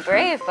going to be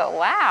brave, but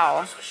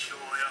wow.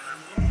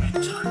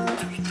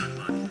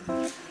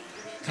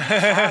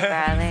 Wow,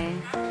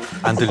 Riley.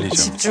 안 들리죠?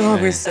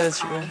 집중하고 있어요,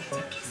 지금.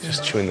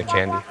 Just chewing the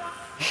candy.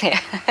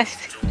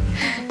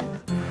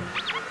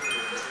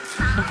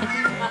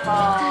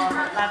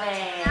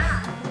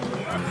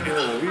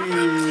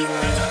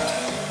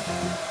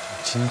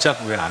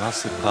 진작 왜 안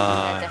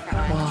왔을까?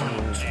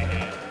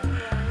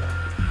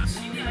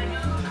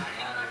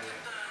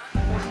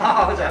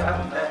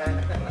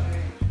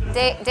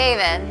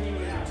 David,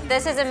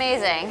 this is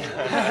amazing.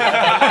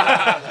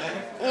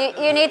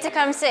 you need to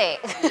come see.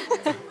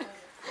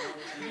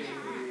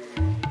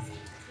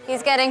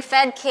 He's getting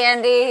fed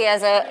candy. He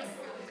has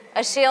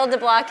a shield to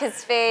block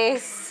his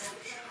face.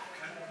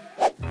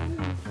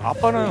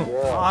 아빠는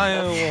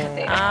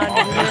아유. 아,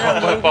 눈이랑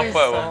놀고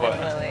있어. 바빠요.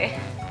 Really.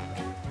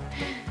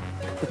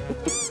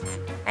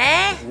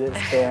 Does it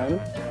spin?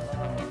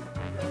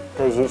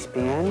 Does it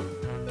spin?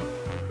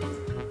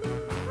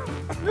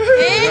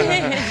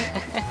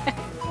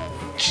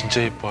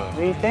 진짜 예뻐요. What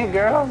do you think,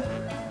 girl?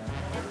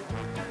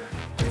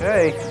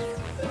 Okay.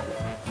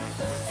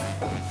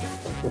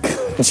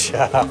 Good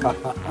job.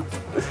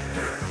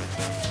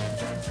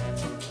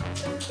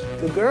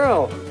 Good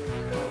girl.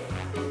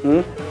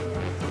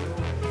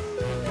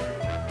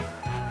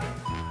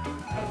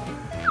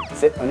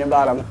 Sit on your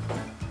bottom.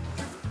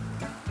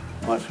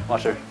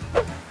 Watch her.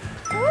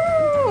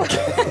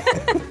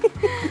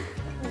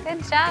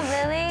 Good job,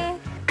 Lily.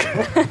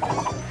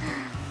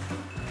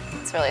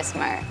 It's really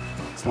smart.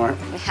 Smart.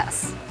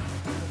 Yes.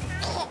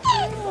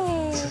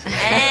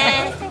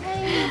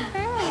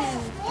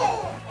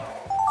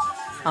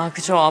 아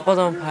그쵸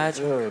아빠도 한번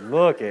봐야죠. Good.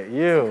 Look at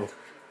you.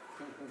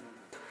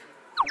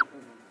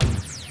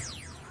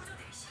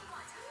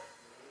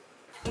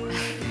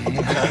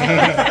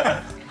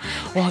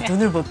 와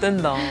눈을 못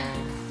뗀다.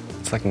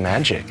 It's like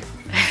magic.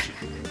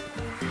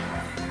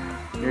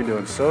 You're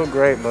doing so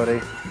great, buddy.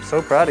 I'm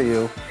so proud of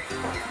you.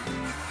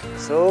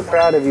 So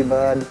proud of you,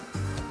 bud.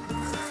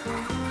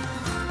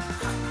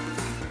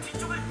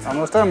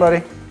 Almost done,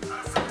 buddy.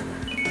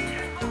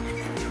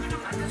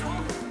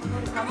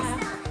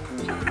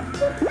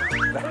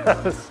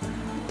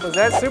 Was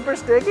that super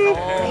sticky?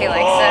 He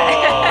likes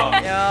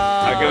it.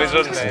 아,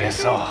 그러셨네.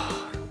 됐어.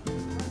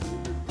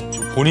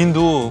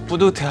 본인도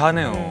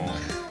뿌듯해하네요.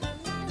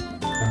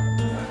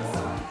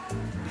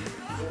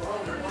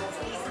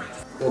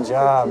 Good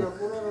job.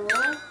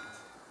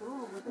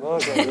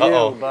 Look at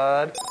you,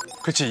 bud.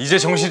 그렇지 이제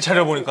정신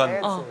차려 보니까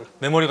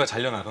내 머리가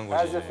잘려 나간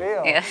How's 거지. it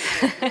feel? Yes.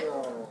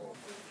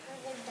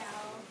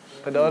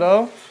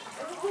 Potato?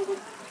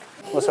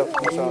 What's up?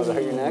 What's wrong? Does it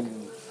hurt your neck?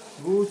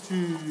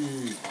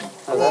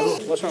 How's that?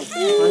 What's wrong?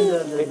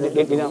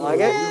 You don't like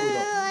it?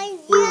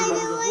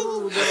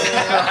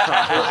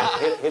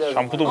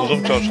 샴푸도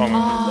무섭죠,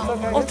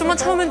 처음에. 좀만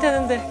참으면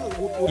되는데.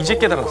 이제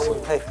깨달았어.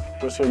 Hey,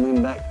 we're just gonna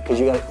lean back because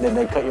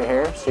they cut your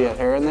hair, so you have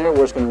hair in there.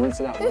 We're just gonna rinse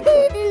it out. Come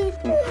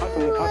on, talk to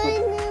me.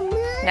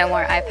 No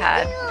more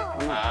iPad.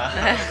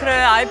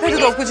 그래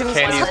아이패드도 없고 지금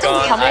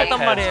사탕도 다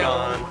먹었단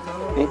말이에요.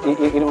 You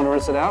don't want to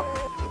rinse it out?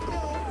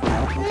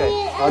 No? Okay,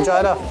 I'll dry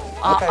it off.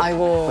 아 Okay.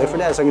 아이고. Wait for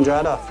that so I can dry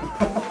it off.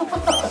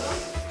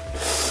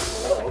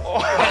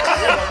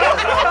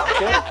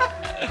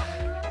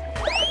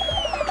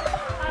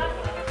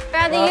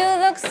 Brother, you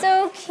look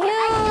so cute.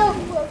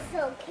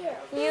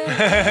 You.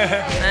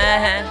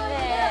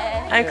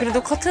 아니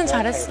그래도 커튼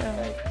잘했어요.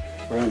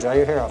 We're gonna dry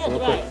your hair off real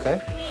quick, okay?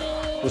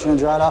 Just gonna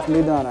dry it off and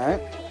be done, all right?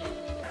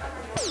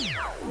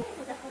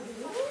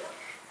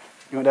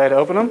 You want Dad to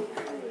open them?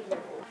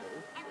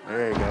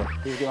 There you go.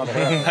 He's getting all the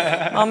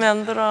hair. 마음에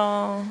안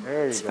들어.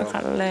 There you 집에 go.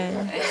 갈래.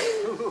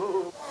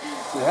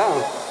 Yeah.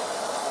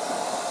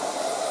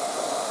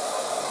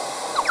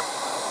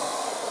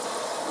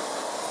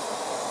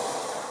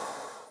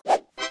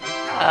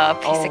 A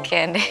piece of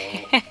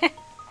candy.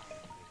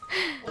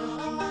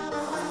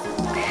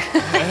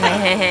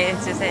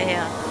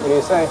 주세요. What do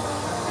you say?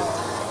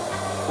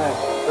 Hey,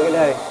 look at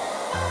Daddy.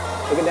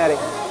 Look at Daddy.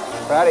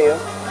 Proud of you.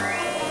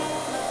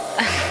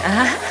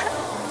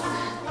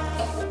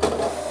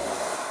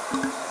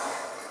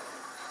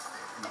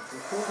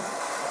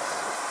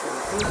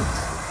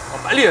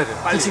 빨리 해야 돼.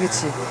 빨리.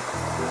 그치.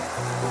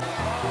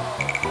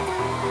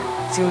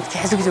 지금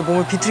계속 이제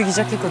몸을 비틀기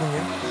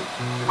시작했거든요.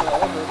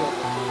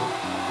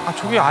 아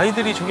저게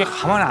아이들이 저게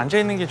가만히 앉아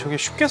있는 게 저게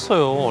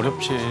쉽겠어요.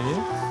 어렵지.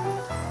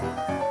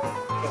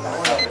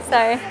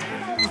 Sorry.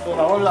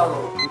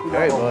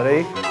 Hey,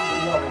 buddy.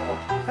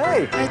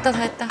 Hey, 다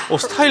했다.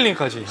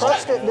 스타일링까지.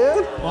 touched it,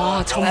 dude.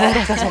 와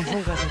전문가다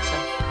전문가 진짜.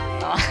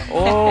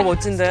 오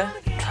멋진데.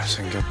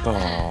 잘생겼다.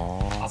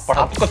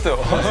 아빠랑 똑같아요.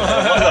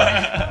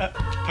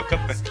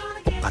 똑같네.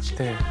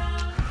 똑같대.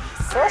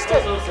 Touched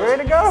it. Ready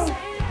to go?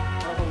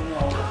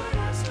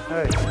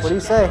 Hey, what do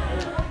you say?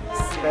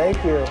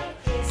 Thank you.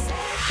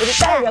 우리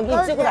딸 여기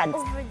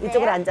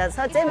이쪽으로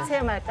앉아서 잼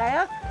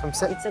체험할까요?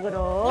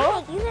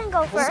 이쪽으로. You can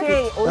go first.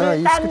 오케이, 오늘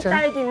you 딴 switch on.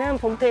 딸기는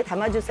봉투에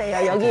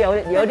담아주세요. 여기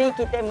열이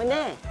있기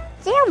때문에.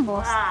 Jam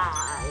balls. 와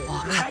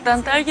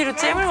갓단 딸기로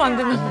잼을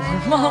만들면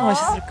얼마나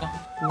맛있을까.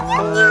 They're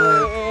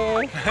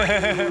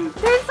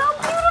so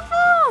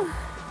beautiful.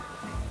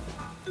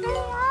 They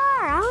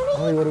are.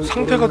 I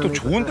상태가 또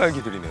좋은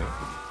딸기들이네.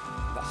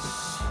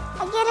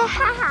 get a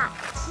hat.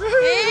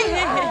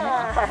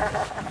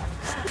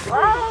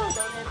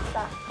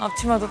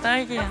 앞치마도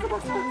딸기야.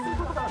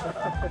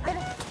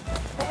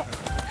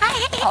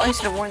 Probably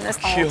should have worn this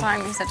the whole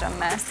time. You're such a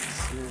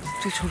mess.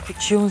 어떻게 저렇게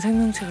귀여운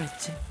생명체가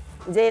있지?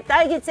 이제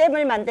딸기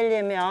잼을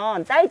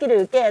만들려면 딸기를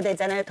으깨야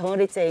되잖아요.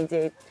 덩어리째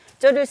이제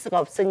졸일 수가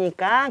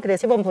없으니까.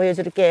 그래서 시범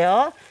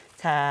보여줄게요.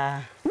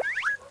 자,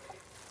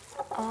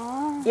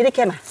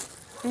 이렇게만.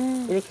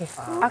 이렇게.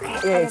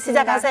 예,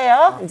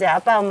 시작하세요. 이제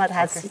아빠, 엄마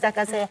다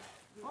시작하세요.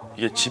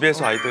 이게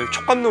집에서 아이들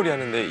촉감놀이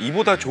하는데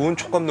이보다 좋은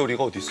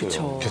촉감놀이가 어디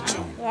있어요?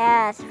 그렇죠.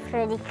 Yeah, it's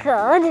pretty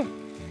good.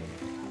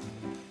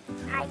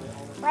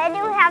 Why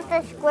do we have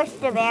to squish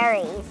the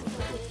berries?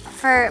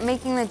 for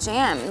making the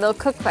jam. They'll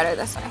cook better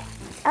this way.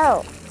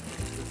 Oh.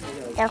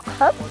 They'll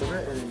cook?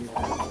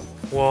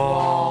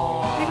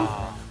 와.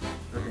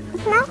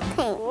 It's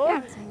melting.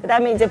 Yeah.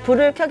 그다음에 이제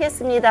불을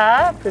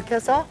켜겠습니다. 불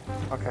켜서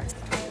Okay.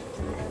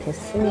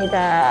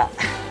 됐습니다.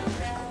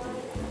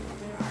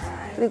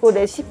 그리고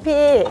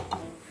레시피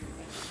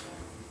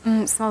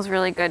It smells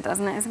really good,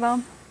 doesn't it,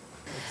 Isabel?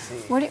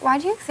 Why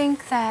do you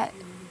think that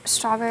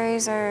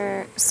strawberries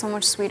are so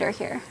much sweeter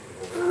here?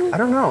 I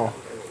don't know.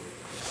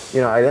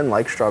 You know, I didn't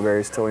like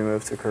strawberries till we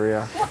moved to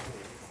Korea.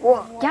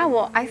 Yeah,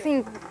 well, I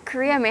think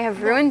Korea may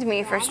have ruined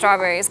me for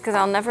strawberries because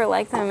I'll never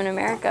like them in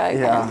America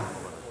again. Yeah.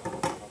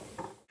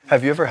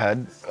 Have you ever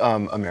had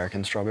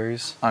American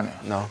strawberries?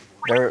 No.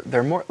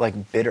 They're more like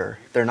bitter.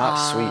 They're not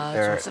sweet.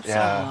 They're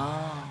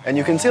and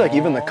you can see like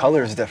even the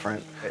color is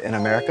different. In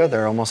America,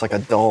 they're almost like a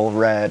dull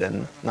red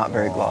and not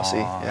very glossy.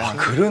 Yeah. 아,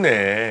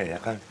 그러네.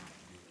 약간.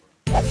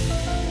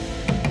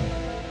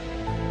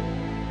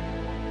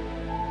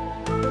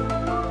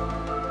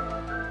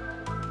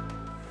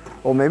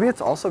 Well, maybe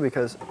it's also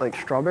because like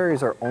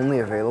strawberries are only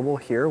available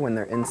here when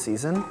they're in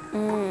season.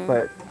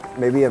 But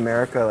maybe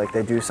America, like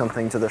they do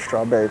something to the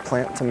strawberry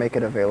plant to make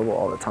it available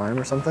all the time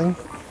or something,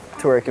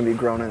 to where it can be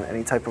grown in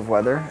any type of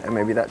weather, and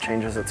maybe that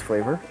changes its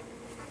flavor.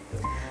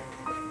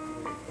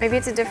 Maybe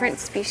it's a different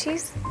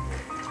species?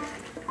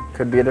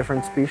 Could be a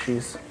different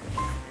species.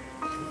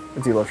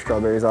 Do you love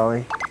strawberries,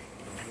 Ollie?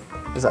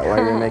 Is that why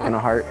you're making a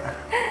heart?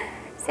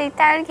 Say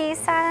딸기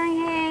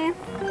사랑해.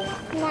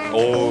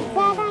 오.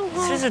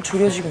 슬슬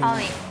졸여지고 있네.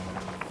 Ollie.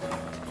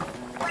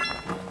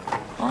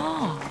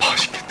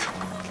 맛있겠다.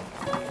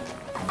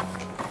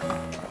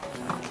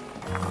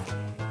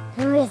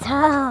 It's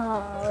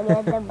hard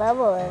with the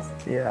bubbles.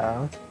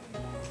 Yeah.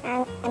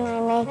 And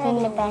I'm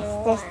making the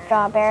bestest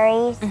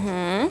strawberries.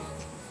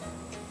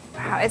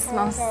 Wow, it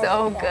smells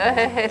so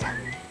good.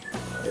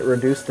 It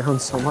reduced down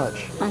so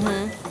much.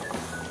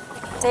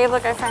 Dave,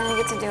 look, I finally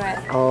get to do it.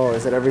 Oh,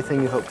 is it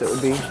everything you hoped it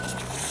would be?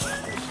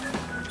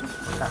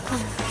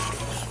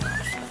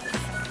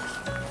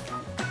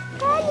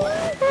 Daddy,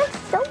 I'm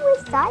so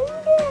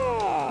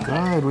excited.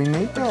 Good, we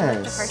made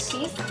this. First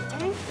piece.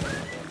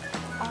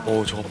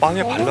 오, 저거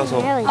빵에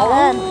발라서. Really good.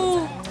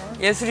 아우,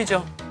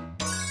 예술이죠.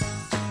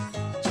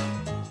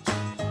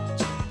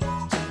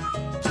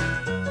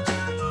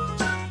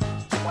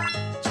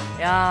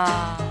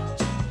 야.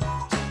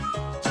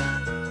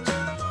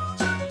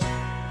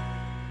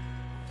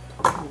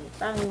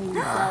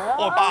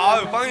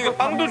 빵이가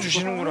빵도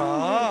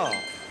주시는구나.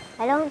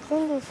 I don't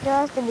think you're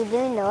supposed to be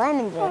doing the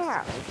lemon juice.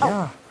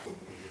 Yeah.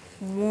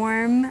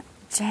 Warm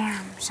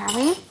jam, shall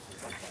we?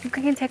 We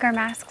can take our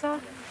masks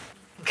off.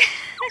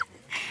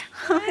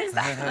 What is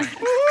that?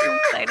 You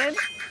excited?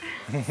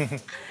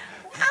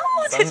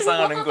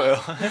 쌍쌍하는 거예요.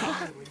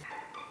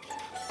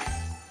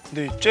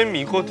 근데 이 잼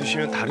이거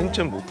드시면 다른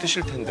잼 못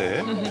드실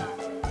텐데.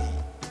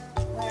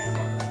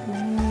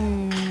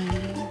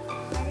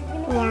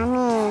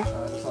 Yummy.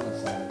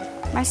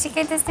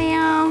 맛있게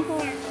드세요.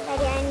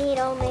 But I need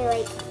only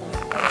like.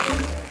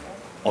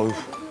 어휴.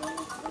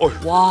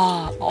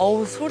 와,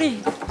 어우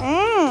소리.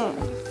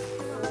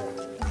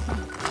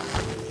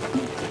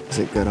 Is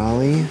it good,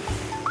 Ollie?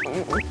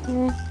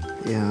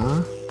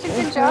 Yeah.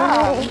 Good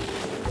job.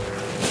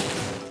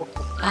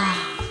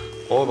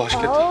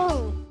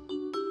 맛있겠다.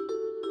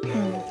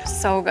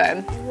 So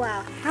good.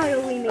 Wow. How do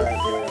we make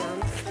it?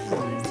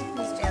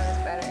 This jam is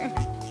better.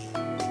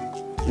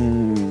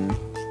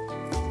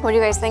 What do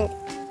you guys think?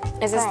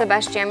 Is this the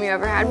best jam you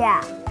ever had?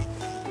 Yeah.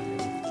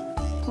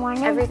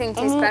 Everything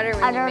tastes better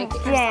when you make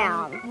it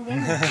yourself.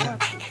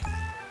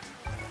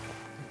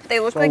 They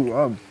look like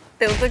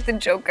the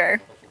Joker.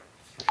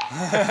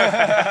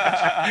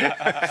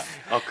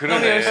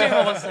 너무 열심히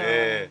먹었어요.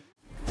 예.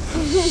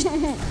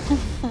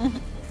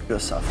 To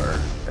suffer.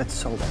 It's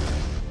so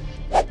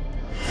bad.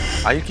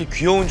 아, 이렇게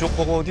귀여운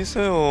조커가 어디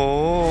있어요?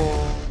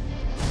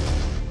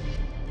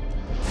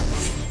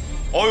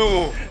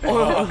 어휴,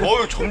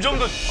 점점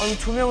더. 아유,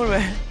 조명을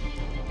왜?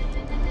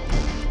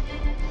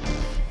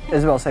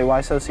 Isabel, say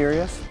why so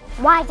serious?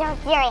 Why so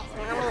serious,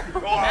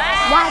 Mommy?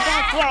 Why so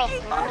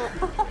serious, Mommy?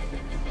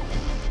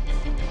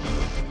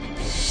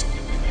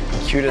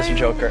 Cutest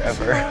Joker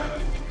ever.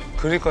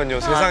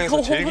 그러니까요,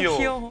 세상에서 제일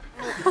귀여워.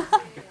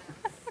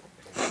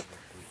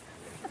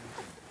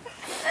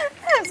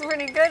 That's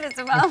pretty good,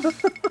 Isabel.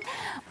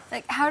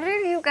 Like, how do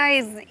you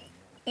guys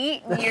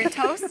eat your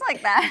toast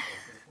like that?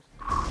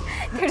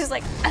 You're just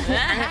like.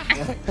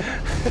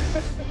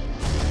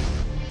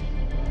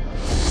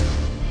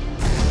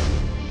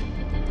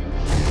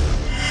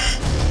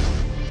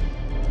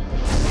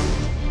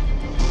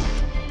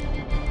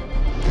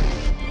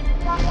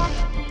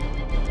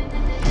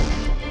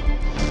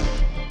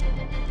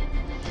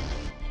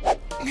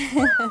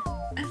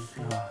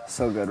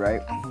 So good,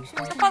 right?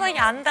 손바닥이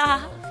안다.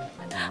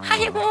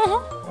 아이고.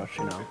 What's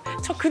she know?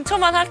 저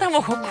근처만 핥아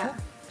먹었고.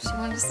 She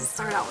wanted us to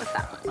start out with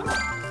that one.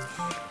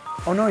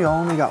 Oh no, you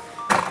only got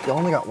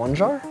one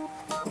jar?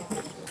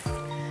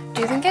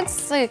 Do you think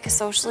it's like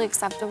socially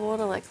acceptable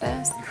to lick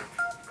this?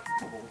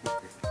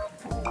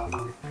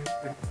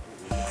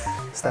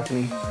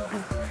 Stephanie.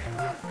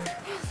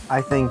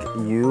 I think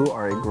you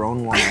are a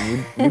grown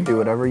woman. You do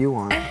whatever you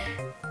want.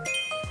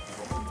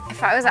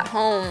 If I was at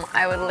home,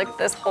 I would lick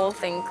this whole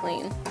thing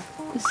clean.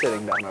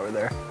 Sitting down over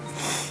there.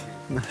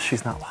 No,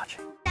 she's not watching.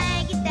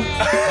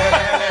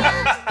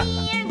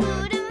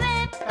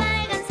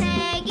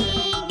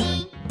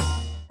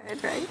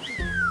 Right?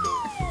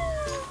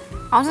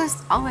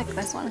 I'll lick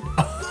this one.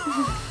 I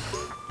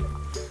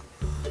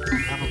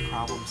have a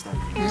problem,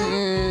 Stephanie. We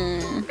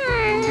need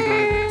to go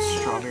to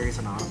strawberries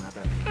and autumn, I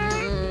bet.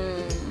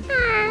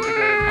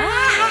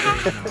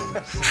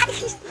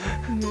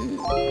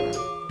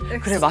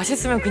 그래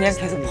맛있으면 그냥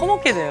계속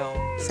퍼먹게 돼요.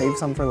 Save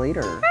some for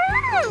later.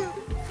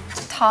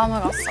 다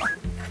먹었어.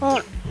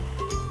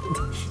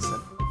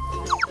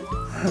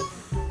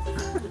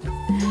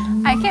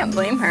 I can't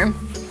blame her.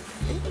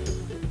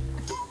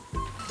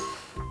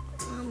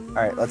 All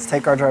right, let's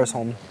take our jars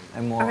home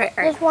and we'll. Okay,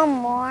 Just one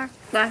more.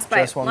 last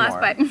bite. Just one last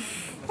more. bite.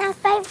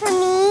 Last bite for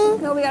me.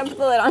 No, we gotta put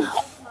the lid on.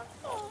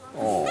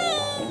 Oh.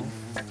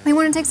 We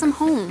want to take some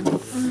home.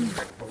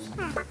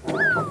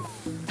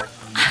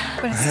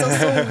 But it's still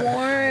so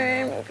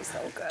warm. It'll be so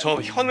good. 저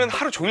혀는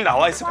하루 종일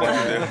나와 있을 것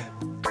같은데요.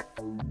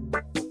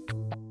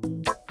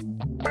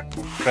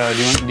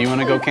 Do you want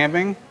to go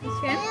camping?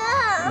 Yeah.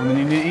 Then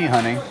you need to eat,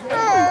 honey.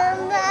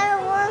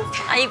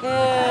 아이고.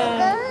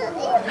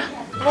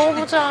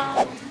 먹어보자.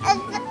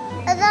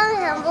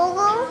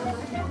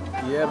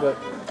 Yeah, but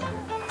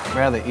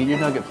Bradley, eat your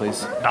nugget,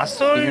 please.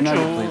 낯설죠.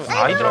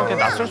 아이들한테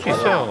낯설 수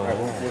있어요.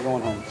 We're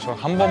going home. 저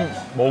한 번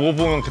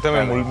먹어보면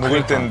그다음에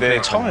먹을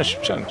텐데 처음엔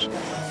쉽지 않죠.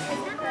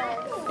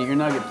 Eat your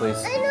nugget,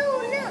 please.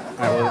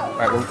 All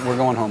right, we're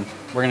going home.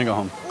 We're gonna go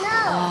home.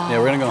 No. Yeah,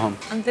 we're gonna go home.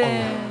 안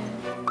돼.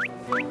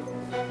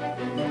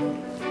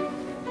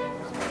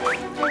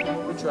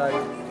 We tried.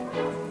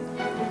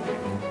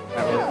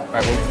 All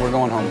right, we're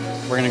going home.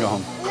 We're gonna go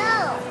home.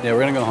 No. Yeah,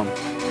 we're gonna go home.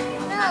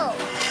 No.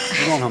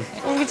 We're going home.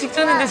 오기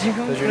직전인데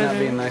지금. Because you're not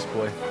being a nice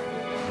boy.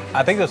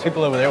 I think those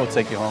people over there will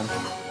take you home.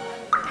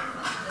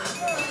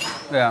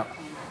 Yeah.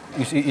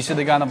 You see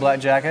the guy in the black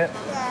jacket?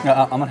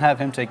 Yeah. I'm gonna have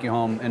him take you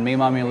home, and me,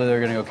 mommy, and Lily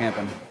are gonna go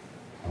camping.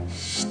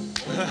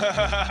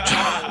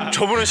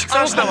 저분은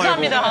식사하시다 말고.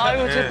 감사합니다.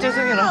 아이고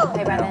죄송해라.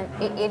 Hey, Brennan,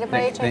 eat a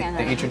bite of chicken.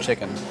 They eat your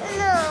chicken.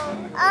 No.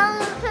 I'm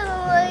with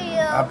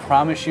you. I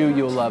promise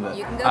you'll love it.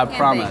 You can go I camping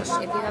promise.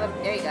 if you have a,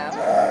 there you go.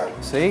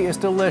 See, it's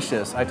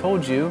delicious. I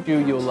told you,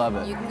 you'll love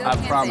it. You can go I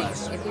camping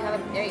promise. if you have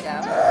a, there you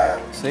go.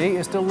 See,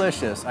 it's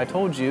delicious. I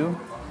told you.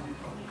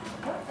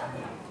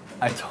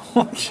 I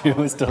told you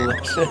it's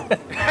delicious.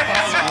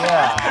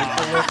 Yeah, it's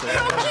delicious.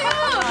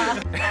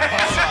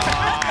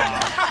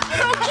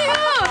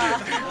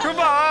 그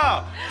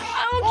봐.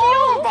 아우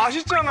귀여워.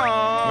 맛있잖아.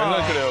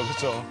 맨날 그래요,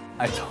 그렇죠?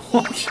 I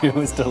told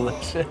you it's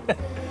delicious.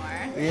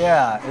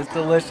 Yeah, it's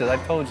delicious. I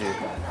told you.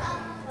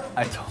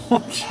 I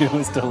told you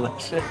it's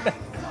delicious.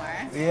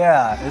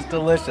 Yeah, it's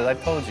delicious. I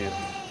told you.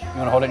 You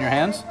want to hold it in your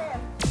hands?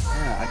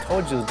 Yeah, I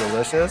told you it's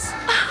delicious.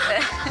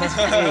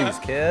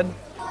 Jeez, kid.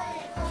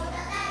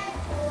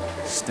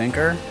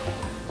 Stinker.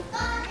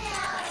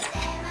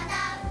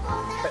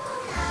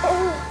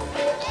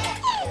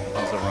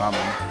 That's a ramen.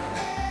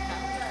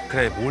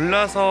 그래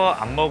몰라서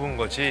안 먹은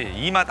거지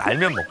이 맛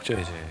알면 먹죠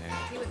이제.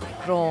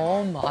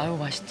 그럼 아유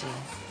맛있지.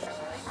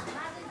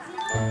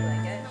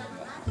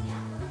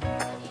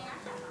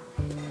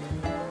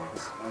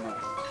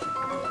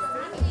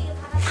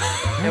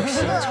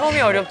 역시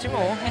처음이 어렵지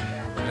뭐.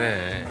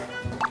 그래.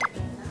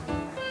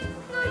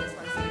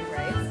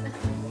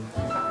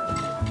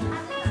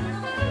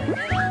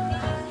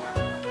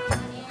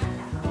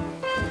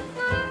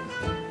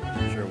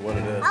 Sure what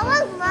it is. I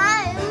want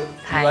mine.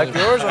 You like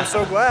yours? I'm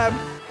so glad.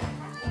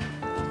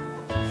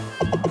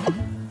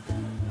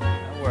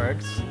 That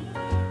works.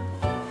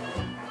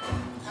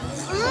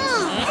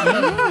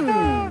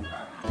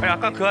 아니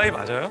아까 그 아이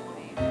맞아요?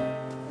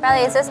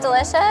 Bradley, is this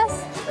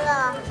delicious?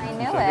 Yeah. I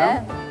knew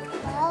it.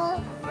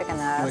 Look at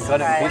Can we those.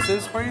 cut it in Right.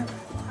 pieces for you?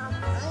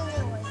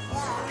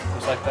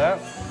 Just like that?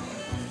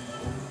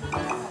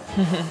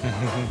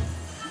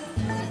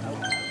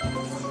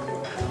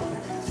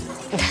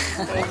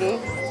 Baby.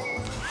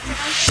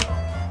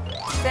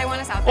 Do they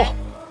want us out there?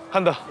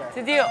 한다.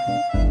 드디어.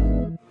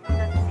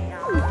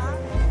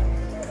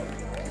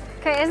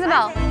 Okay,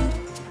 Isabel.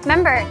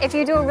 Remember, if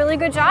you do a really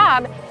good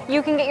job,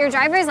 you can get your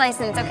driver's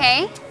license,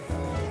 okay?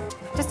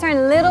 Just turn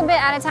a little bit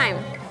at a time.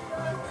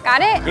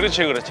 Got it?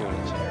 그렇지 그렇지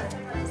그렇지.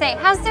 Say,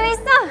 할 수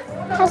있어.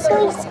 할 수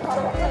있어.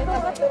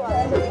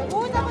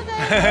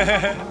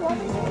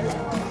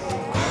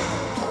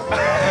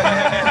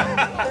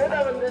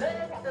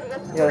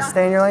 You gotta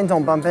stay in your lane,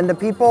 don't bump into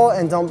people,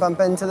 and don't bump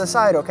into the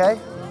side, okay?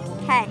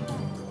 Okay.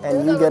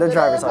 And you get a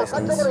driver's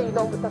license.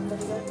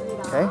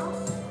 Okay?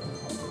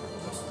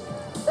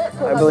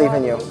 I believe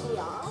in you.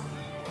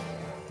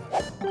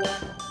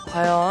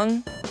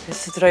 과연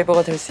베스트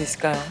드라이버가 될 수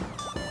있을까요?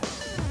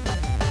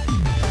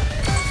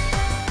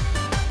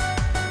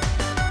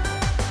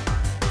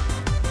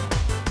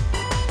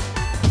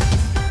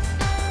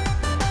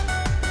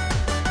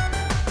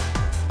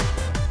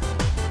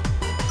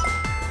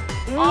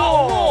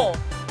 우와.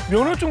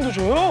 면허증도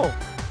줘요?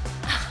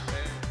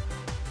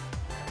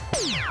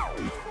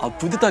 아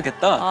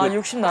뿌듯하겠다. 아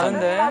욕심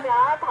나는데.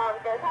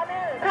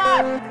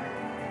 3,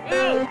 2,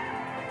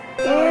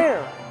 1.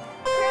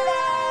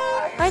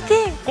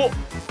 파이팅! 고!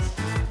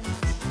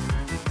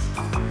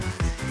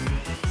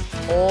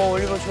 오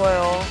올리버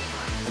좋아요.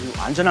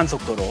 안전한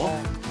속도로.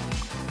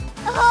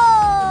 Oh,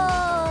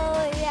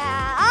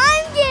 yeah.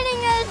 I'm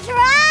getting a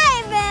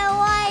driving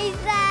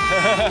license.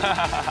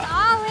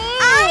 I'm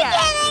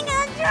getting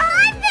a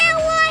driving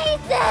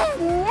license.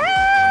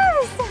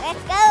 Yes.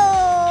 Let's go.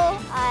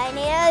 I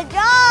need a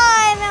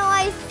driving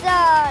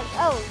license.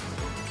 Oh.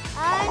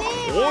 I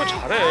need 오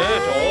잘해.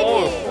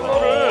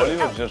 코너를.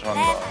 올리버 진짜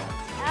잘한다.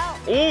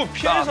 오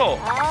피해서.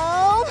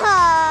 Oh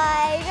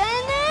my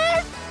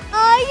goodness.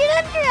 I get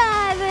a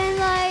driving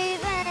license.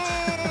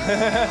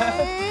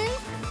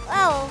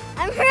 Well,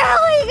 I'm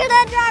really good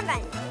at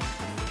driving.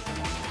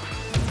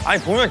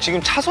 아니 보면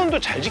지금 차선도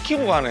잘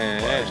지키고 가네.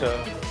 Hey, Isabel,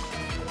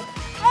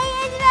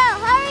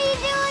 how are you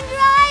doing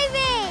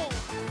driving?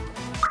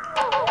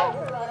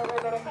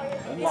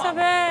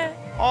 이사벨.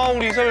 아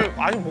우리 이사벨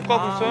아직 못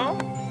가고 있어요?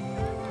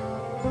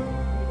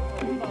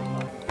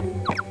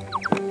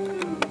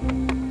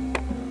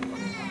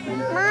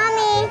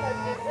 Mommy,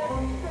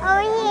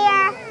 over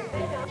here.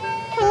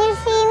 Can you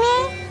see me?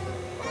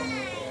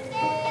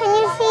 Can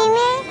you see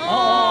me?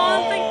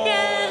 어떡해.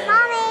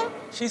 Mommy.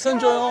 시선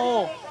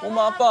줘요.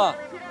 엄마 아빠.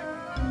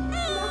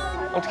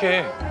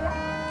 어떻게?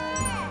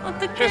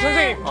 어떡해. 저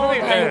선생님.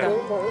 다행이다.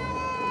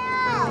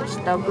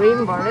 The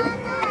green button.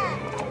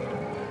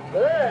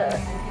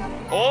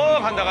 오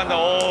간다.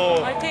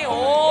 오. 파이팅. 오.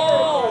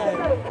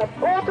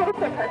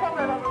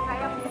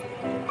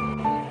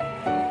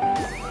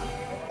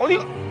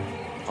 어디가?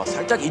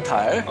 살짝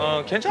이탈.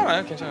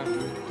 괜찮아요.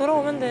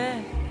 돌아오면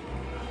돼.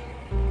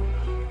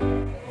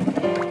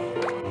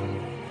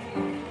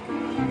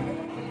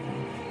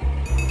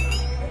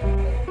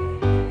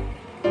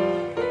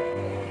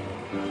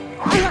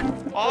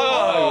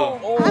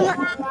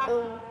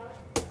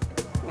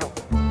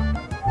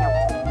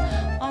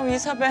 아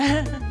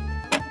이사벨.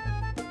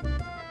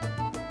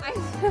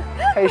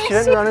 Hey, she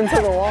didn't run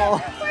into the wall.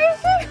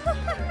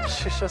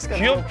 She's just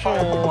gonna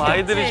귀엽죠.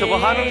 아이들이 저거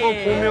하는 거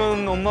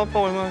보면 엄마 아빠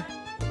얼마나.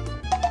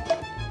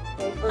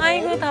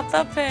 아이고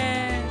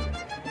답답해.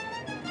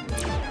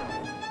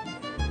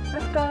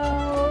 Let's go.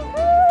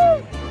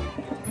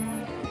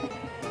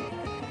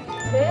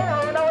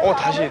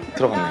 다시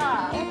들어갔네.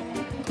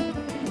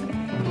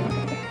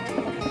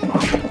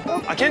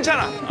 아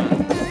괜찮아.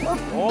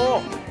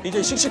 오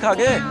이제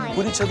씩씩하게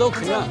부딪혀도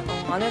그냥.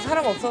 안에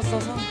사람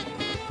없었어서.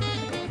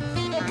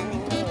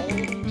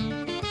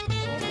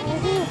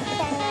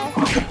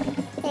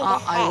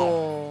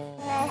 아이고.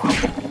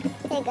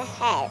 Take a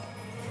head.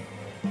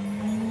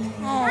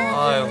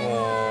 아이고.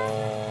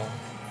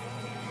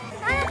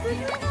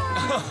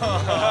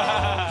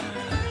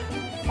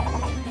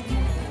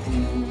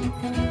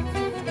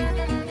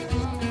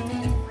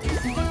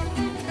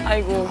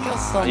 아이고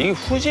꼈어. 이게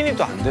후진이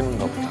또 안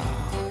되는가 보다.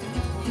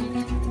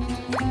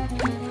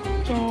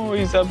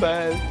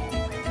 이사벨.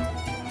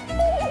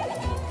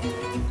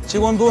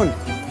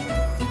 직원분.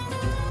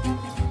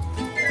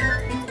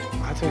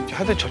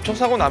 하여튼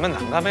접촉사고 나면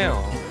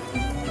난감해요.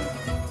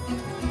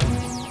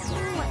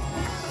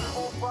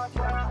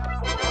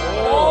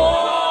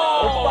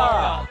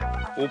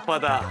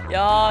 오빠다.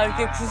 야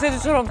이렇게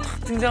구세주처럼 탁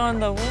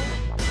등장한다고?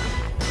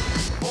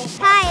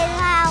 Hi,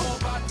 Isabel.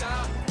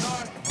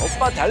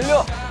 오빠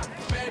달려.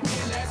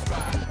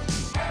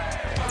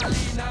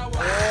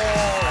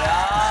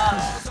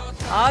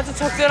 아주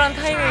적절한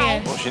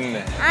타이밍에.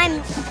 멋있네.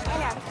 I'm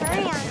in a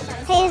hurry on.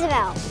 Hey,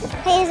 Isabel.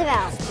 Hey,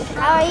 Isabel.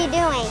 How are you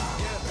doing?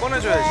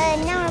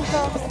 꺼내줘야지. Now we're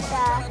both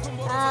stuck.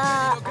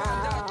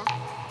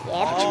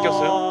 Yep. 같이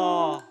꼈어요?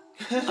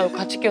 아유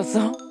같이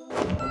꼈어?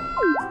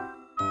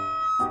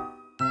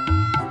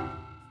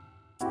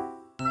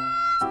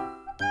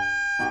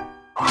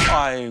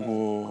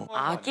 아이고.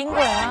 아 낀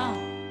거야.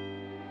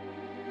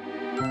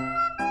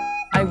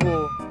 아이고.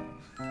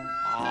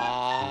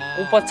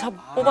 오빠 차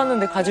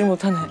뽑았는데 가질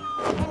못하네.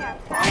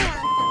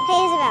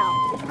 Hey, Isabel.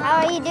 How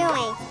are you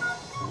doing?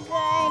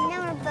 Good.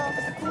 Now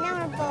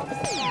we're both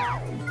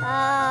stuck.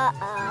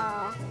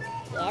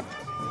 Yep.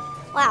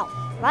 Wow.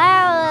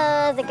 That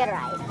was a good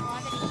ride.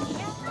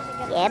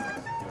 Yep.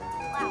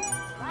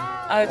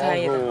 아유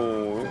다행이다.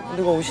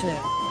 누가 오시네요.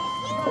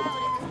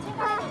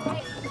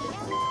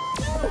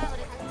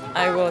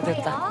 아이고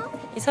됐다.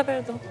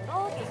 이사벨도.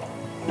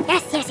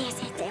 Yes.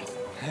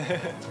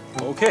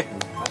 오케이.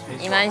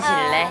 이만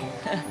실래.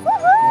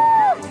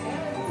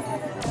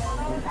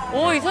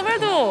 오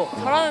이사벨도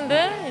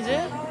잘하는데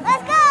이제.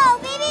 Let's go,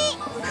 baby.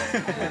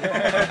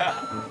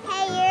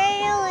 Hey, you're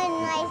doing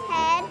nice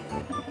head.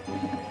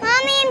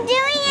 Mommy, I'm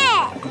doing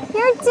it.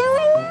 You're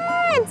doing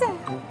it.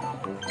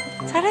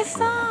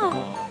 잘했어.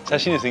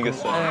 자신이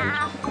생겼어.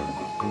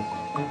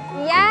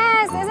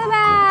 Yes,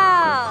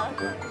 Isabel.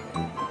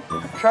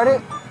 Try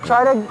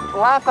to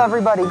laugh,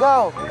 everybody.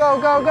 Go.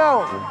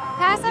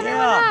 Pass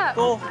everyone up.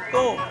 또.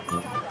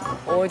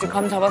 오 이제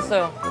감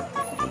잡았어요.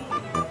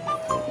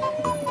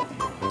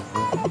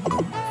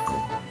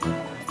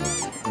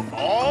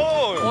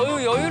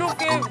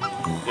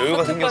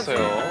 여유가 생겼어요.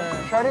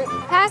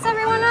 Pass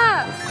everyone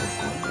up.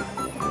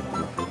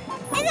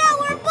 And now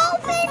we're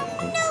both in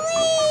the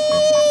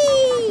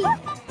lead.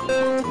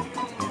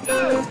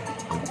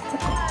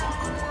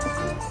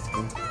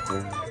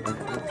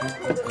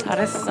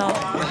 잘했어.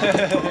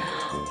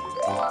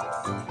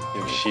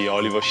 역시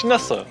올리버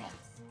신났어요.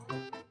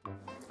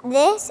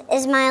 This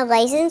is my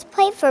license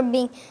plate for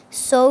being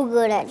so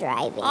good at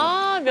driving.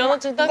 아,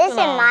 면허증 This is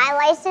땄구나. my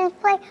license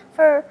plate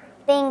for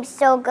being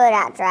so good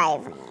at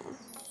driving.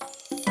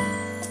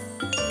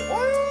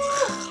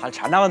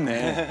 잘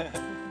나왔네.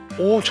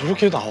 오,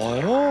 저렇게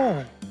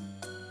나와요?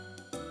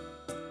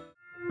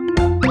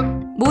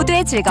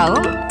 모두의 즐거움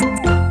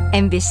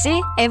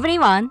MBC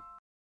에브리원.